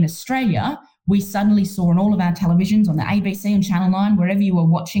in Australia, we suddenly saw on all of our televisions, on the ABC and Channel 9, wherever you were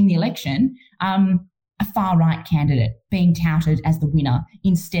watching the election, a far-right candidate being touted as the winner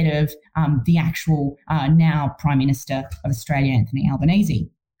instead of the actual now Prime Minister of Australia, Anthony Albanese.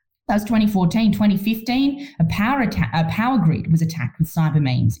 That was 2014. 2015, a power grid was attacked with cyber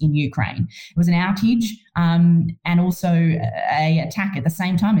means in Ukraine. It was an outage and also a attack at the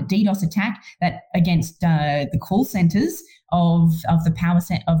same time, a DDoS attack that against the call centres of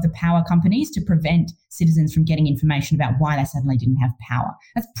the power companies to prevent citizens from getting information about why they suddenly didn't have power.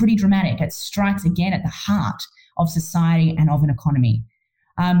 That's pretty dramatic. It strikes again at the heart of society and of an economy.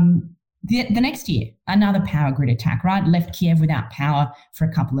 The next year, another power grid attack, right? Left Kiev without power for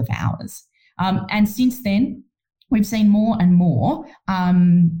a couple of hours. And since then, we've seen more and more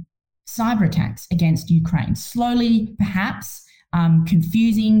cyber attacks against Ukraine, slowly perhaps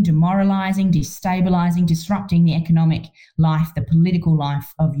confusing, demoralising, destabilising, disrupting the economic life, the political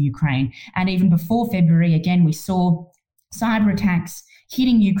life of Ukraine. And even before February, again, we saw cyber attacks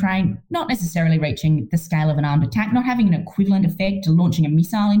hitting Ukraine, not necessarily reaching the scale of an armed attack, not having an equivalent effect to launching a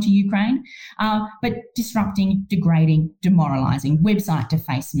missile into Ukraine, but disrupting, degrading, demoralising, website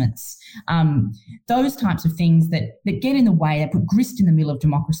defacements, those types of things that get in the way, that put grist in the middle of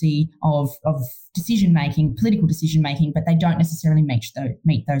democracy, of decision-making, political decision-making, but they don't necessarily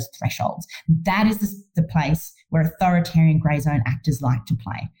meet those thresholds. That is the place where authoritarian grey zone actors like to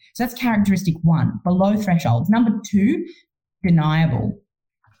play. So that's characteristic one, below thresholds. Number two, deniable.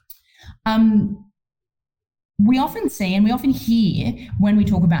 We often see and we often hear when we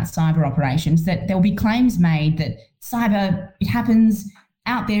talk about cyber operations that there will be claims made that cyber, it happens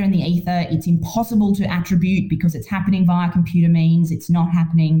out there in the ether, it's impossible to attribute because it's happening via computer means, it's not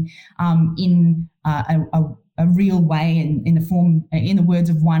happening in a real way. In the words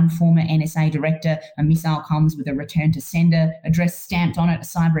of one former NSA director, a missile comes with a return to sender address stamped on it, a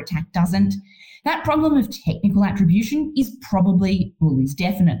cyber attack doesn't. That problem of technical attribution is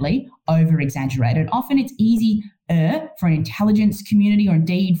definitely over-exaggerated. Often it's easier for an intelligence community or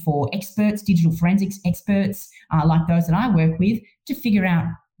indeed for experts, digital forensics experts like those that I work with, to figure out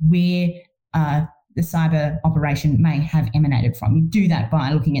where the cyber operation may have emanated from. You do that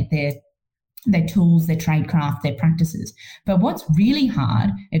by looking at their tools, their tradecraft, their practices. But what's really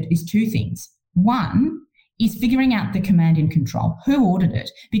hard is two things. One is figuring out the command and control. Who ordered it?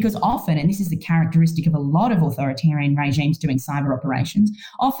 Because often, and this is the characteristic of a lot of authoritarian regimes doing cyber operations,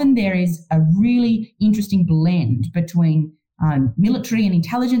 often there is a really interesting blend between military and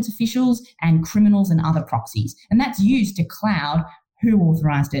intelligence officials and criminals and other proxies. And that's used to cloud who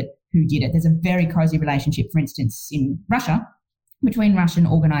authorized it, who did it. There's a very cozy relationship, for instance, in Russia, between Russian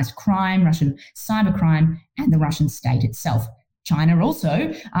organized crime, Russian cybercrime, and the Russian state itself. China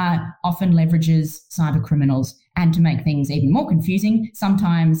also often leverages cyber criminals, and to make things even more confusing,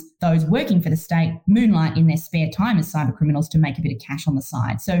 sometimes those working for the state moonlight in their spare time as cyber criminals to make a bit of cash on the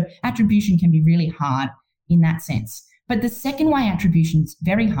side. So attribution can be really hard in that sense. But the second way attribution's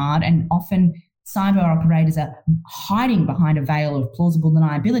very hard, and often cyber operators are hiding behind a veil of plausible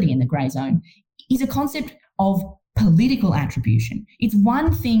deniability in the grey zone, is a concept of political attribution. It's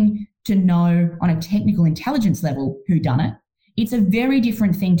one thing to know on a technical intelligence level who done it. It's a very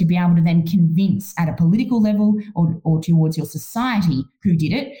different thing to be able to then convince at a political level or towards your society who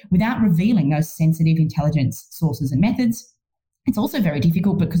did it without revealing those sensitive intelligence sources and methods. It's also very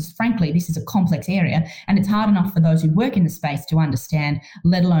difficult because, frankly, this is a complex area and it's hard enough for those who work in the space to understand,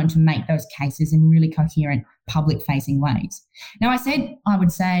 let alone to make those cases in really coherent, public-facing ways. Now, I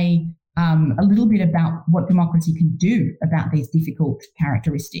would say a little bit about what democracy can do about these difficult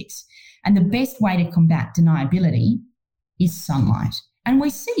characteristics. And the best way to combat deniability is sunlight. And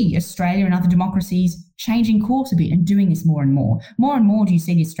we see Australia and other democracies changing course a bit and doing this more and more. More and more do you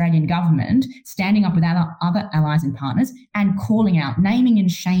see the Australian government standing up with other allies and partners and calling out, naming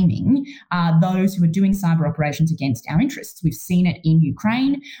and shaming those who are doing cyber operations against our interests. We've seen it in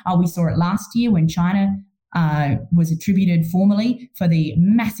Ukraine. We saw it last year when China was attributed formally for the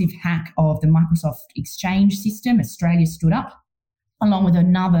massive hack of the Microsoft Exchange system. Australia stood up along with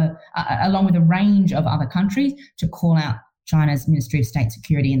a range of other countries to call out China's Ministry of State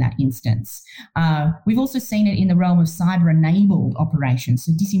Security in that instance. We've also seen it in the realm of cyber-enabled operations,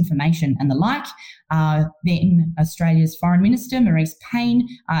 so disinformation and the like. Then Australia's Foreign Minister, Marise Payne,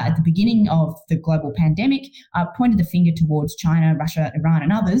 at the beginning of the global pandemic, pointed the finger towards China, Russia, Iran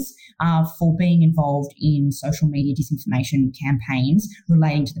and others for being involved in social media disinformation campaigns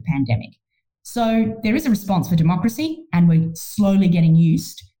relating to the pandemic. So there is a response for democracy, and we're slowly getting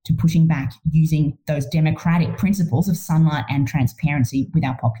used to pushing back using those democratic principles of sunlight and transparency with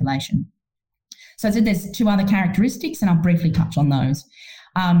our population. So I said there's two other characteristics, and I'll briefly touch on those.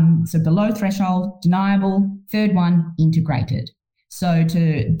 So below threshold, deniable. Third one, integrated. So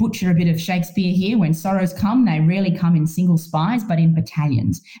to butcher a bit of Shakespeare here, when sorrows come, they rarely come in single spies, but in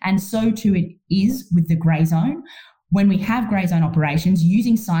battalions. And so too it is with the Greyzone. When we have Greyzone operations,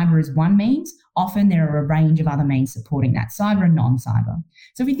 using cyber as one means, often there are a range of other means supporting that, cyber and non-cyber.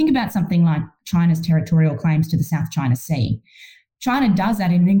 So if we think about something like China's territorial claims to the South China Sea, China does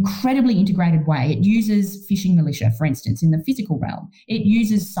that in an incredibly integrated way. It uses fishing militia, for instance, in the physical realm. It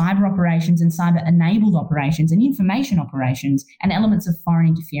uses cyber operations and cyber-enabled operations and information operations and elements of foreign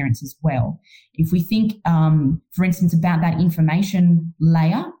interference as well. If we think, for instance, about that information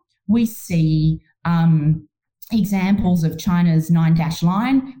layer, we see examples of China's 9-dash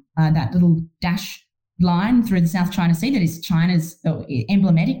line, that little dash line through the South China Sea that is China's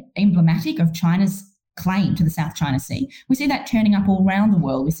emblematic of China's claim to the South China Sea. We see that turning up all around the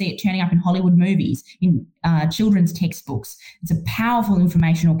world. We see it turning up in Hollywood movies, in children's textbooks. It's a powerful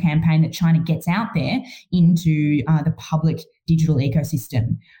informational campaign that China gets out there into the public digital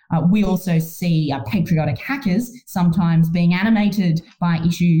ecosystem. We also see patriotic hackers sometimes being animated by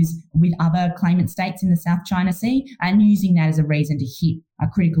issues with other claimant states in the South China Sea and using that as a reason to hit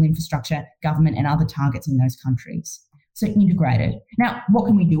critical infrastructure, government and other targets in those countries. So integrated. Now, what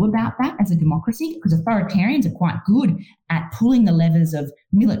can we do about that as a democracy? Because authoritarians are quite good at pulling the levers of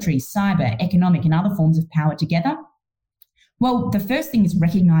military, cyber, economic and other forms of power together. Well, the first thing is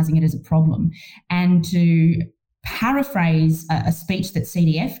recognising it as a problem, and to paraphrase a speech that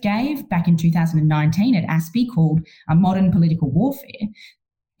CDF gave back in 2019 at ASPI called Modern Political Warfare.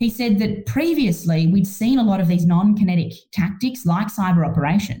 He said that previously we'd seen a lot of these non-kinetic tactics like cyber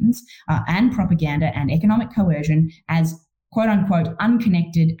operations and propaganda and economic coercion as quote unquote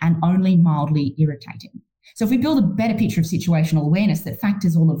unconnected and only mildly irritating. So if we build a better picture of situational awareness that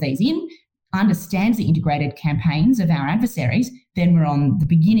factors all of these in, understands the integrated campaigns of our adversaries, then we're on the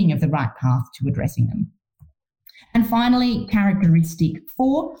beginning of the right path to addressing them. And finally, characteristic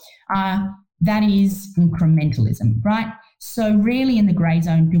 4, that is incrementalism, right? So rarely in the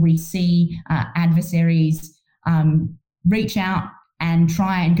Greyzone do we see adversaries reach out and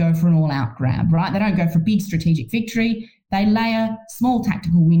try and go for an all-out grab, right? They don't go for big strategic victory. They layer small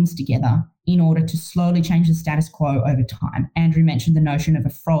tactical wins together in order to slowly change the status quo over time. Andrew mentioned the notion of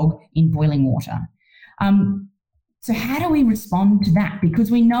a frog in boiling water. So how do we respond to that? Because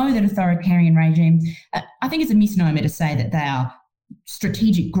we know that authoritarian regimes, I think it's a misnomer to say that they are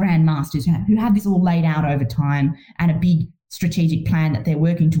strategic grandmasters who have this all laid out over time and a big strategic plan that they're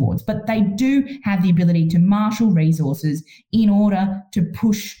working towards. But they do have the ability to marshal resources in order to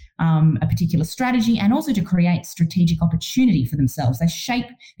push a particular strategy and also to create strategic opportunity for themselves. They shape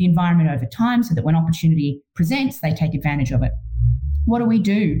the environment over time so that when opportunity presents, they take advantage of it. What do we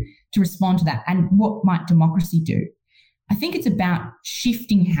do to respond to that? And what might democracy do? I think it's about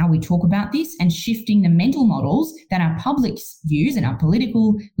shifting how we talk about this and shifting the mental models that our publics use and our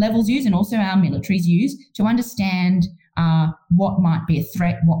political levels use and also our militaries use to understand what might be a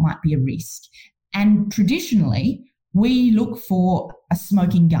threat, what might be a risk. And traditionally, we look for a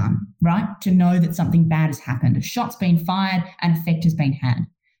smoking gun, right, to know that something bad has happened. A shot's been fired, an effect has been had.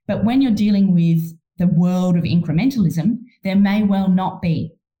 But when you're dealing with the world of incrementalism, there may well not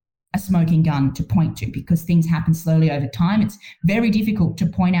be a smoking gun to point to because things happen slowly over time. It's very difficult to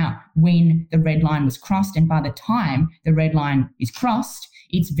point out when the red line was crossed, and by the time the red line is crossed,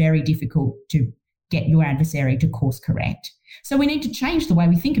 it's very difficult to get your adversary to course correct. So we need to change the way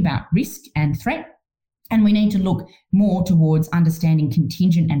we think about risk and threat, and we need to look more towards understanding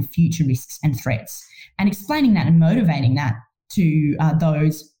contingent and future risks and threats and explaining that and motivating that to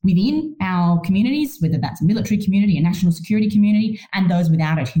those within our communities, whether that's a military community, a national security community, and those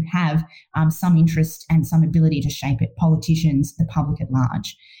without it who have some interest and some ability to shape it, politicians, the public at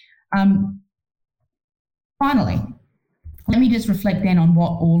large. Finally, let me just reflect then on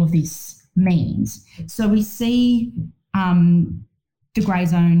what all of this means. So we see the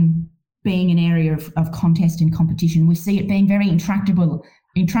Greyzone being an area of contest and competition. We see it being very intractable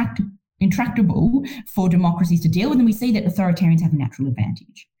for democracies to deal with, and we see that authoritarians have a natural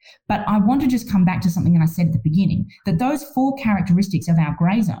advantage. But I want to just come back to something that I said at the beginning, that those 4 characteristics of our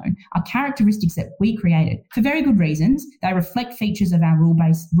Greyzone are characteristics that we created for very good reasons. They reflect features of our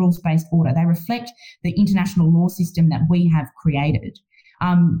rules-based order. They reflect the international law system that we have created.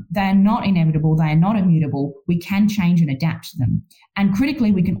 They are not inevitable. They are not immutable. We can change and adapt to them. And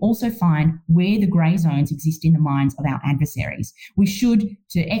critically, we can also find where the grey zones exist in the minds of our adversaries. We should,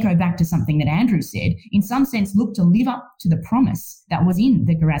 to echo back to something that Andrew said, in some sense look to live up to the promise that was in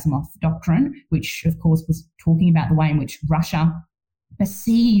the Gerasimov Doctrine, which of course was talking about the way in which Russia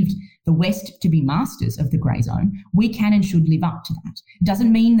perceived the West to be masters of the grey zone. We can and should live up to that. It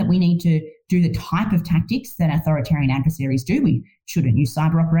doesn't mean that we need to do the type of tactics that authoritarian adversaries do. We shouldn't use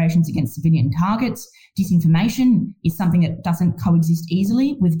cyber operations against civilian targets. Disinformation is something that doesn't coexist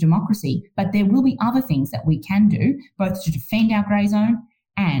easily with democracy, but there will be other things that we can do, both to defend our grey zone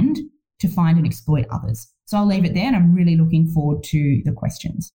and to find and exploit others. So I'll leave it there, and I'm really looking forward to the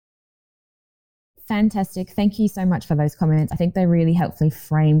questions. Fantastic. Thank you so much for those comments. I think they really helpfully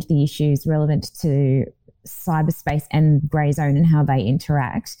framed the issues relevant to cyberspace and grey zone and how they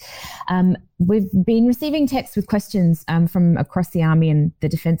interact. We've been receiving texts with questions from across the Army and the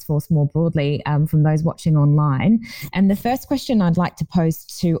Defence Force more broadly from those watching online. And the first question I'd like to pose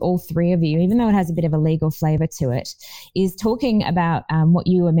to all 3 of you, even though it has a bit of a legal flavour to it, is talking about what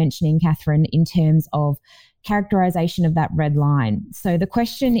you were mentioning, Katherine, in terms of characterisation of that red line. So the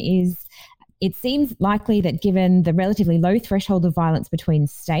question is, it seems likely that given the relatively low threshold of violence between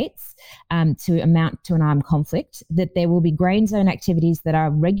states to amount to an armed conflict, that there will be grey zone activities that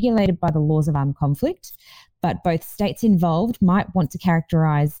are regulated by the laws of armed conflict, but both states involved might want to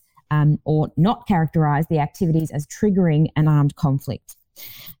characterise or not characterise the activities as triggering an armed conflict.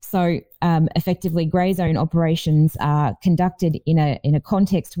 So effectively, grey zone operations are conducted in a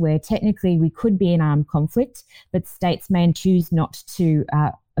context where technically we could be in armed conflict, but states may choose not to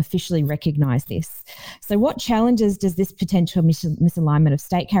officially recognise this. So what challenges does this potential misalignment of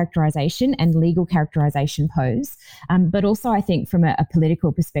state characterisation and legal characterisation pose? But also, I think from a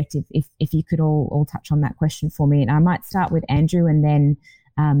political perspective, if you could all touch on that question for me. And I might start with Andrew and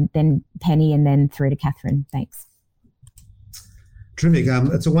then Penny and then through to Katherine. Thanks. Terrific.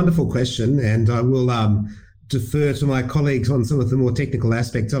 It's a wonderful question, and I will defer to my colleagues on some of the more technical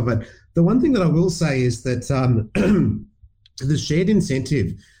aspects of it. The one thing that I will say is that the shared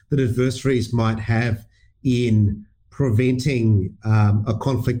incentive that adversaries might have in preventing a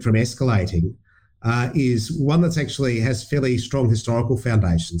conflict from escalating is one that's actually has fairly strong historical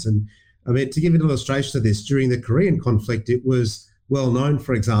foundations. And I mean, to give an illustration of this, during the Korean conflict, it was well known,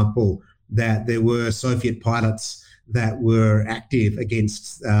 for example, that there were Soviet pilots that were active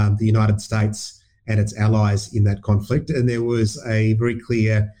against the United States and its allies in that conflict. And there was a very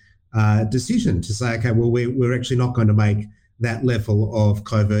clear decision to say, okay, well, we're actually not going to make that level of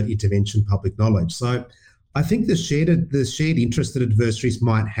covert intervention public knowledge. So I think the shared interest that adversaries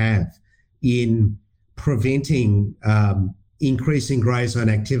might have in preventing increasing grey zone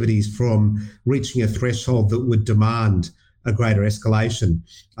activities from reaching a threshold that would demand a greater escalation,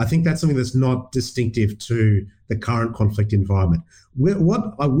 I think that's something that's not distinctive to the current conflict environment.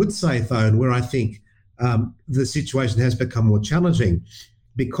 What I would say, though, and where I think the situation has become more challenging,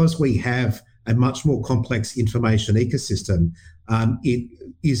 because we have a much more complex information ecosystem, it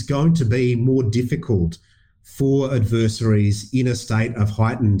is going to be more difficult for adversaries in a state of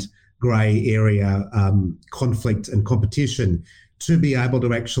heightened grey area conflict and competition to be able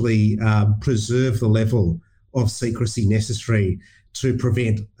to actually preserve the level of secrecy necessary to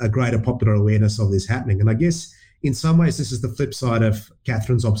prevent a greater popular awareness of this happening. And I guess in some ways this is the flip side of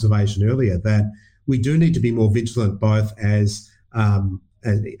Katherine's observation earlier, that we do need to be more vigilant both as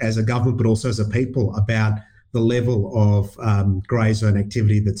a government but also as a people about the level of grey zone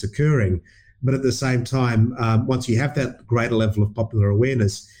activity that's occurring. But at the same time, once you have that greater level of popular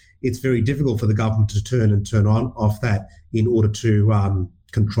awareness, it's very difficult for the government to turn off that in order to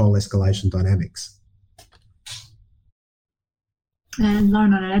control escalation dynamics. And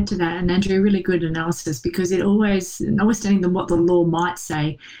Lauren, I'd add to that, and Andrew, really good analysis, because it always, notwithstanding what the law might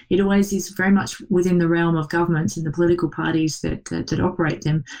say, it always is very much within the realm of governments and the political parties that operate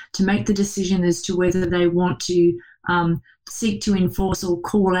them to make the decision as to whether they want to seek to enforce or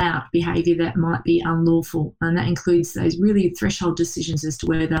call out behaviour that might be unlawful. And that includes those really threshold decisions as to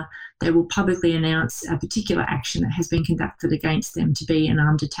whether they will publicly announce a particular action that has been conducted against them to be an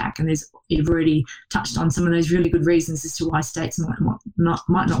armed attack. And you've already touched on some of those really good reasons as to why states might not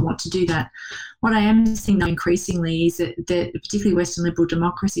want to do that. What I am seeing though increasingly is that particularly Western liberal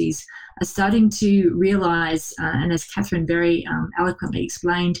democracies are starting to realise, and as Katherine very eloquently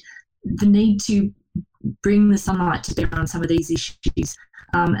explained, the need to bring the sunlight to bear on some of these issues.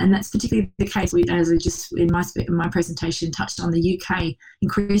 And that's particularly the case, as I just in my presentation touched on, the UK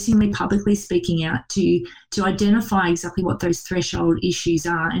increasingly publicly speaking out to identify exactly what those threshold issues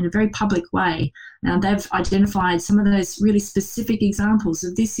are in a very public way. Now, they've identified some of those really specific examples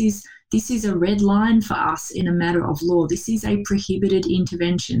of this is a red line for us in a matter of law. This is a prohibited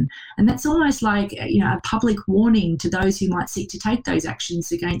intervention. And that's almost like, a public warning to those who might seek to take those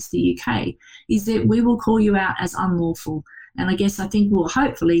actions against the UK, is that we will call you out as unlawful. And I think we'll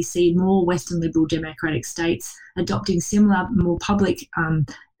hopefully see more Western liberal democratic states adopting similar, more public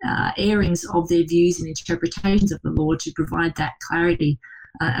airings of their views and interpretations of the law to provide that clarity.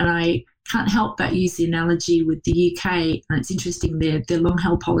 And I can't help but use the analogy with the UK. It's interesting, their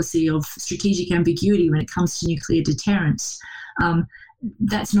long-held policy of strategic ambiguity when it comes to nuclear deterrence.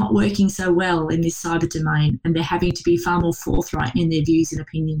 That's not working so well in this cyber domain, and they're having to be far more forthright in their views and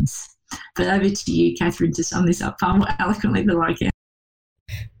opinions. But over to you, Katherine, to sum this up far more eloquently than I can.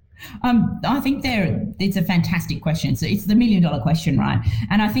 I think it's a fantastic question. So it's the $1 million question, right?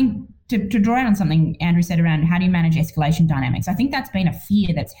 And I think to draw out on something Andrew said around how do you manage escalation dynamics, I think that's been a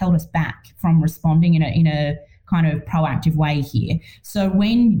fear that's held us back from responding in a kind of proactive way here. So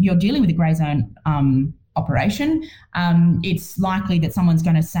when you're dealing with a Greyzone operation, it's likely that someone's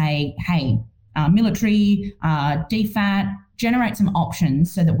going to say, hey, military, DFAT, generate some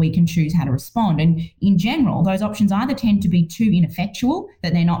options so that we can choose how to respond. And in general, those options either tend to be too ineffectual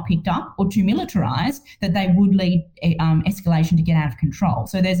that they're not picked up, or too militarized that they would lead escalation to get out of control.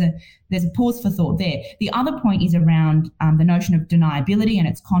 So there's a pause for thought there. The other point is around the notion of deniability and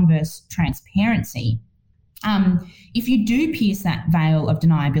its converse, transparency. If you do pierce that veil of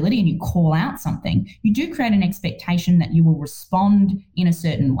deniability and you call out something, you do create an expectation that you will respond in a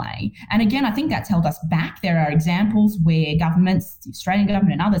certain way. And again, I think that's held us back. There are examples where governments, the Australian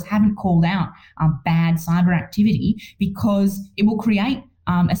government and others, haven't called out bad cyber activity because it will create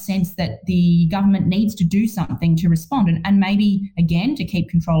a sense that the government needs to do something to respond. And maybe, again, to keep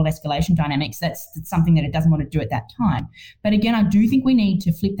control of escalation dynamics, that's something that it doesn't want to do at that time. But again, I do think we need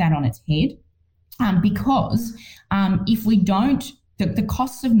to flip that on its head. Because if we don't, the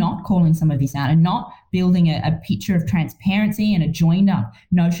costs of not calling some of this out and not building a picture of transparency and a joined up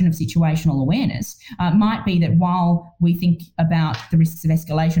notion of situational awareness might be that while we think about the risks of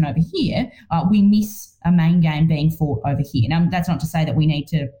escalation over here, we miss a main game being fought over here. Now, that's not to say that we need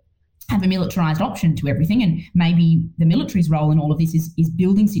to have a militarized option to everything, and maybe the military's role in all of this is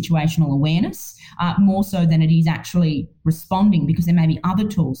building situational awareness more so than it is actually responding, because there may be other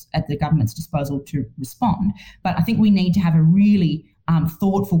tools at the government's disposal to respond. But I think we need to have a really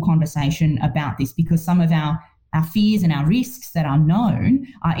thoughtful conversation about this, because some of our fears and our risks that are known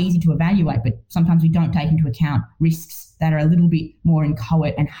are easy to evaluate, but sometimes we don't take into account risks that are a little bit more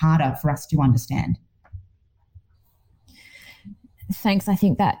inchoate and harder for us to understand. Thanks. I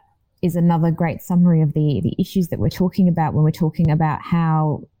think that is another great summary of the issues that we're talking about when we're talking about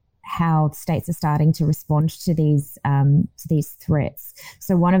how states are starting to respond to these threats.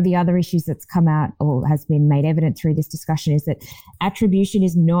 So one of the other issues that's come out or has been made evident through this discussion is that attribution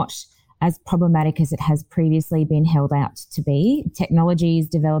is not as problematic as it has previously been held out to be. Technology is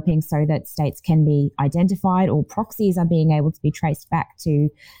developing so that states can be identified, or proxies are being able to be traced back to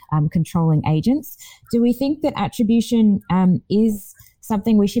controlling agents. Do we think that attribution is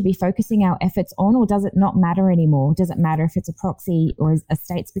something we should be focusing our efforts on, or does it not matter anymore? Does it matter if it's a proxy, or is a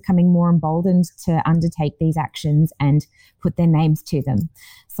state's becoming more emboldened to undertake these actions and put their names to them?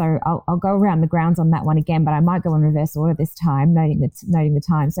 So I'll go around the grounds on that one again, but I might go in reverse order this time, noting the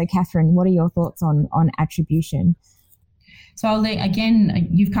time. So Katherine, what are your thoughts on attribution? So again,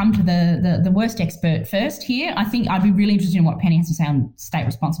 you've come to the worst expert first here. I think I'd be really interested in what Penny has to say on state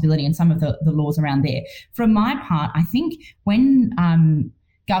responsibility and some of the laws around there. From my part, I think when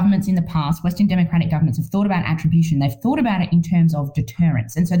governments in the past, Western democratic governments, have thought about attribution, they've thought about it in terms of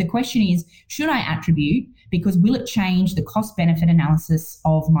deterrence. And so the question is, should I attribute? Because will it change the cost-benefit analysis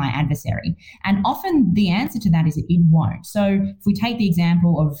of my adversary? And often the answer to that is it won't. So if we take the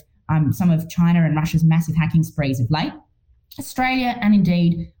example of some of China and Russia's massive hacking sprees of late, Australia and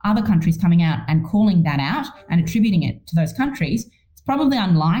indeed other countries coming out and calling that out and attributing it to those countries, it's probably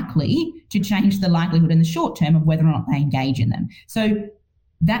unlikely to change the likelihood in the short term of whether or not they engage in them. So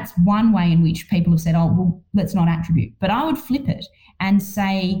that's one way in which people have said, oh, well, let's not attribute. But I would flip it and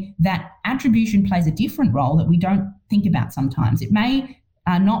say that attribution plays a different role that we don't think about sometimes. It may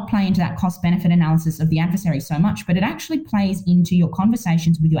not play into that cost-benefit analysis of the adversary so much, but it actually plays into your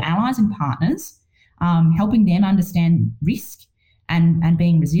conversations with your allies and partners, helping them understand risk and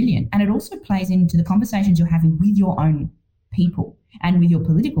being resilient. And it also plays into the conversations you're having with your own people and with your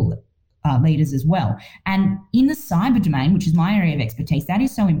political leaders as well. And in the cyber domain, which is my area of expertise, that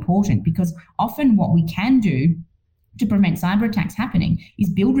is so important because often what we can do to prevent cyber attacks happening is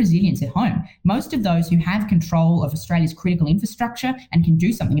build resilience at home. Most of those who have control of Australia's critical infrastructure and can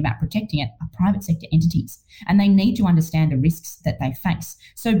do something about protecting it are private sector entities, and they need to understand the risks that they face.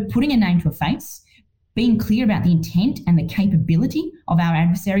 So putting a name to a face, being clear about the intent and the capability of our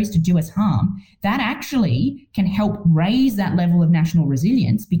adversaries to do us harm, that actually can help raise that level of national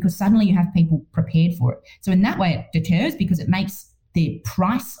resilience because suddenly you have people prepared for it. So in that way, it deters because it makes the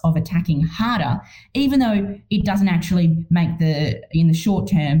price of attacking harder, even though it doesn't actually in the short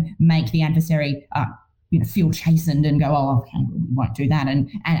term, make the adversary feel chastened and go, oh, okay, we won't do that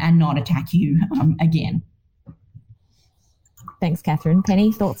and not attack you again. Thanks, Katherine.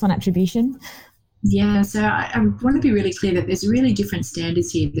 Penny, thoughts on attribution? Yeah, so I want to be really clear that there's really different standards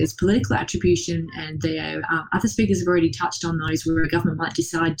here. There's political attribution, and there other speakers have already touched on those where a government might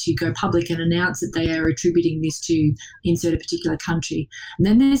decide to go public and announce that they are attributing this to insert a particular country. And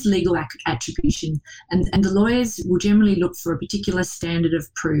then there's legal attribution, and the lawyers will generally look for a particular standard of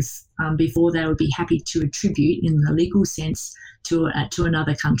proof before they would be happy to attribute in the legal sense to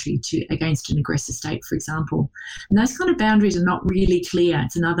another country, against an aggressor state, for example. And those kind of boundaries are not really clear.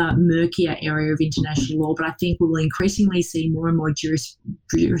 It's another murkier area of international law, but I think we will increasingly see more and more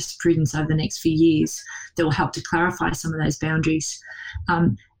jurisprudence over the next few years that will help to clarify some of those boundaries.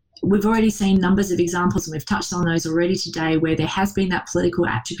 We've already seen numbers of examples, and we've touched on those already today, where there has been that political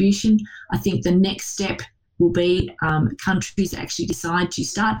attribution. I think the next step will be countries actually decide to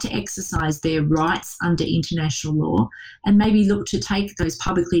start to exercise their rights under international law and maybe look to take those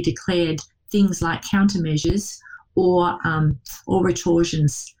publicly declared things like countermeasures or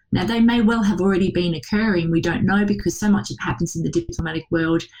retortions. Now, they may well have already been occurring. We don't know because so much that happens in the diplomatic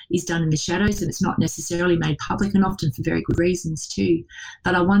world is done in the shadows and it's not necessarily made public, and often for very good reasons too.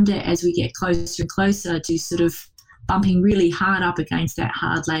 But I wonder, as we get closer and closer to sort of bumping really hard up against that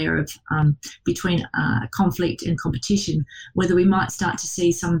hard layer of between conflict and competition, whether we might start to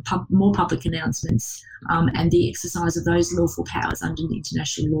see some more public announcements and the exercise of those lawful powers under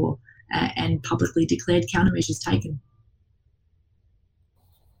international law and publicly declared countermeasures taken.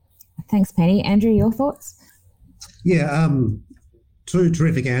 Thanks, Penny. Andrew, your thoughts? Yeah, two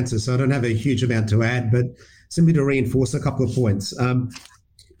terrific answers. So I don't have a huge amount to add, but simply to reinforce a couple of points,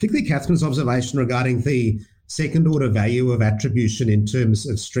 particularly Katherine's observation regarding the second-order value of attribution in terms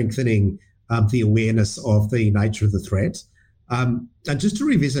of strengthening the awareness of the nature of the threat. And just to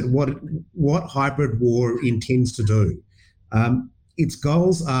revisit what hybrid war intends to do, its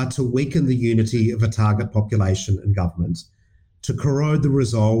goals are to weaken the unity of a target population and government, to corrode the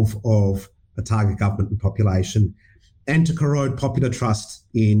resolve of a target government and population, and to corrode popular trust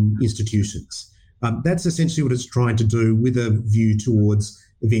in institutions. That's essentially what it's trying to do, with a view towards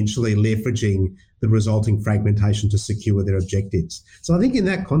eventually leveraging the resulting fragmentation to secure their objectives. So I think in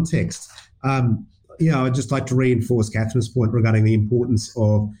that context, I'd just like to reinforce Katherine's point regarding the importance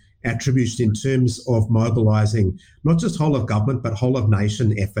of attribution in terms of mobilising not just whole of government, but whole of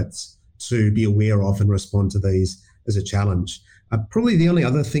nation efforts to be aware of and respond to these as a challenge. Probably the only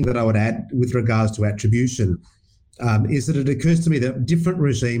other thing that I would add with regards to attribution is that it occurs to me that different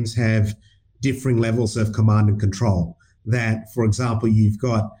regimes have differing levels of command and control. That, for example, you've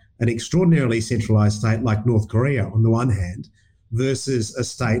got an extraordinarily centralised state like North Korea on the one hand versus a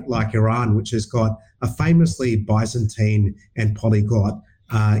state like Iran, which has got a famously Byzantine and polyglot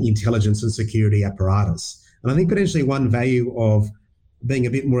intelligence and security apparatus. And I think potentially one value of being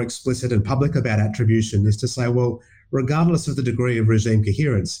a bit more explicit and public about attribution is to say, well, regardless of the degree of regime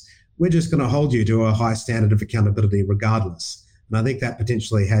coherence, we're just going to hold you to a high standard of accountability regardless. And I think that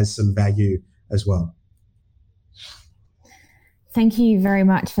potentially has some value as well. Thank you very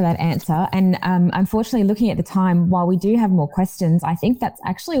much for that answer. And unfortunately, looking at the time, while we do have more questions, I think that's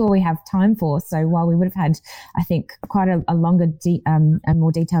actually all we have time for. So while we would have had, I think, quite a longer and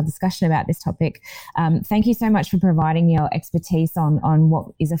more detailed discussion about this topic, thank you so much for providing your expertise on what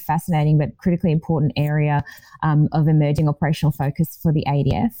is a fascinating but critically important area of emerging operational focus for the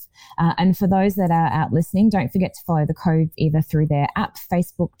ADF. And for those that are out listening, don't forget to follow the Cove either through their app,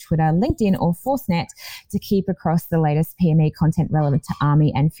 Facebook, Twitter, LinkedIn, or ForceNet to keep across the latest PME content content relevant to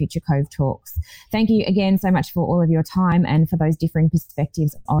Army and future Cove talks. Thank you again so much for all of your time and for those differing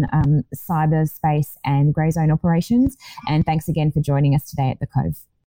perspectives on cyberspace and Greyzone operations. And thanks again for joining us today at the Cove.